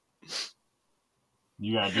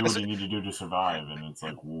 You gotta do what you need to do to survive, and it's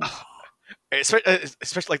like,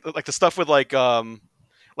 especially like the stuff with like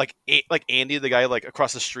Andy, the guy like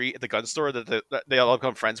across the street at the gun store that they all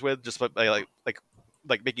become friends with just by like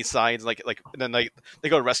making signs, and then they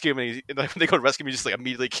go to rescue him, and they go to rescue him, he's just like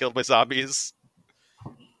immediately killed by zombies.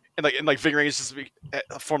 And Ving Rhames just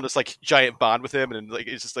formed this like giant bond with him, and like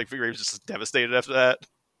it's just like Ving Rhames just devastated after that.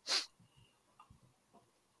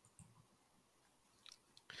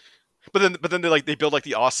 But then they build like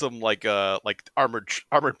the awesome like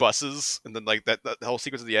armored buses, and then like that the whole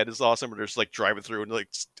sequence at the end is awesome. Where they're just like driving through and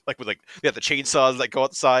like with like they have the chainsaws that go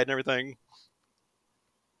outside and everything.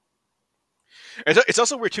 And it's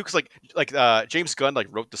also weird too because James Gunn like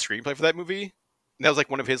wrote the screenplay for that movie. And that was like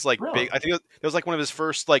one of his like Really? big. I think that was like one of his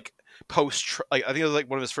first like I think it was like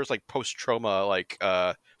one of his first like post trauma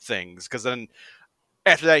things. Because then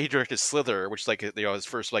after that he directed Slither, which is like his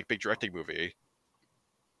first like big directing movie.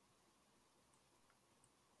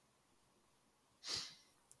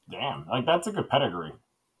 Damn, like that's a good pedigree.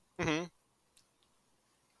 Mm-hmm.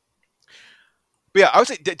 But yeah, I would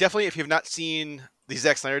say definitely if you have not seen the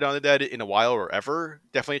Zack Snyder Dawn of the Dead in a while or ever,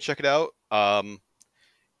 definitely check it out.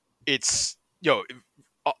 It's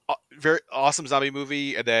very awesome zombie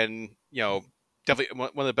movie, and then definitely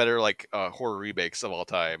one of the better like horror remakes of all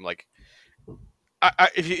time. Like,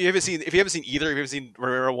 if you haven't seen either, if you haven't seen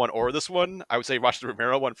Romero one or this one, I would say watch the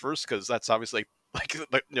Romero one first because that's obviously like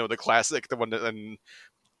the classic, the one that and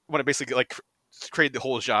when it basically like created the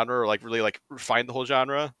whole genre or like really like refined the whole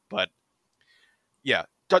genre. But yeah,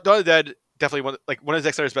 Dawn of the Dead definitely one of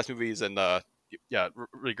Zack Snyder's best movies, and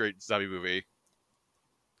really great zombie movie.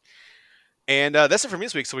 And that's it for me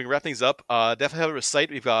this week. So we can wrap things up. Definitely have a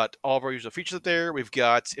site. We've got all of our usual features up there. We've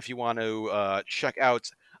got, if you want to check out,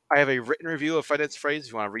 I have a written review of Five Nights at Freddy's.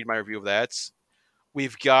 If you want to read my review of that,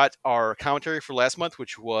 we've got our commentary for last month,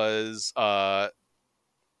 which was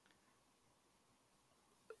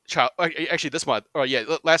actually this month. Oh yeah,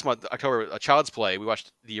 last month, October, Child's Play. We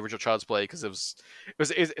watched the original Child's Play because it was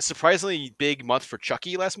a surprisingly big month for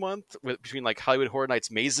Chucky last month, between like Hollywood Horror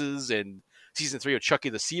Nights Mazes and season 3 of Chucky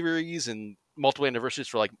the series and multiple anniversaries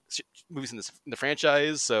for like movies in the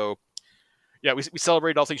franchise. So yeah, we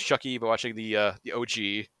celebrated all things Chucky by watching the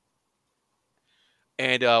OG,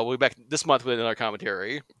 and we'll be back this month with another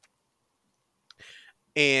commentary.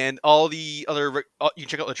 And all the other, you can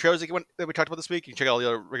check out the trailers that we talked about this week. You can check out all the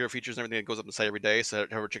other regular features and everything that goes up on the site every day. So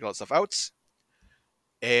check all that stuff out.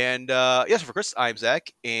 And so for Chris, I'm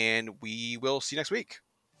Zach, and we will see you next week.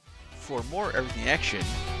 For more Everything Action,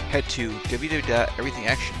 head to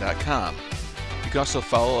www.everythingaction.com. You can also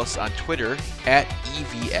follow us on Twitter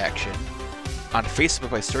 @EVAction, on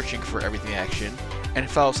Facebook by searching for Everything Action, and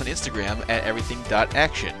follow us on Instagram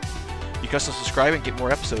 @everything.action. You can also subscribe and get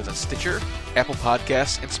more episodes on Stitcher, Apple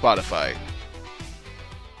Podcasts, and Spotify.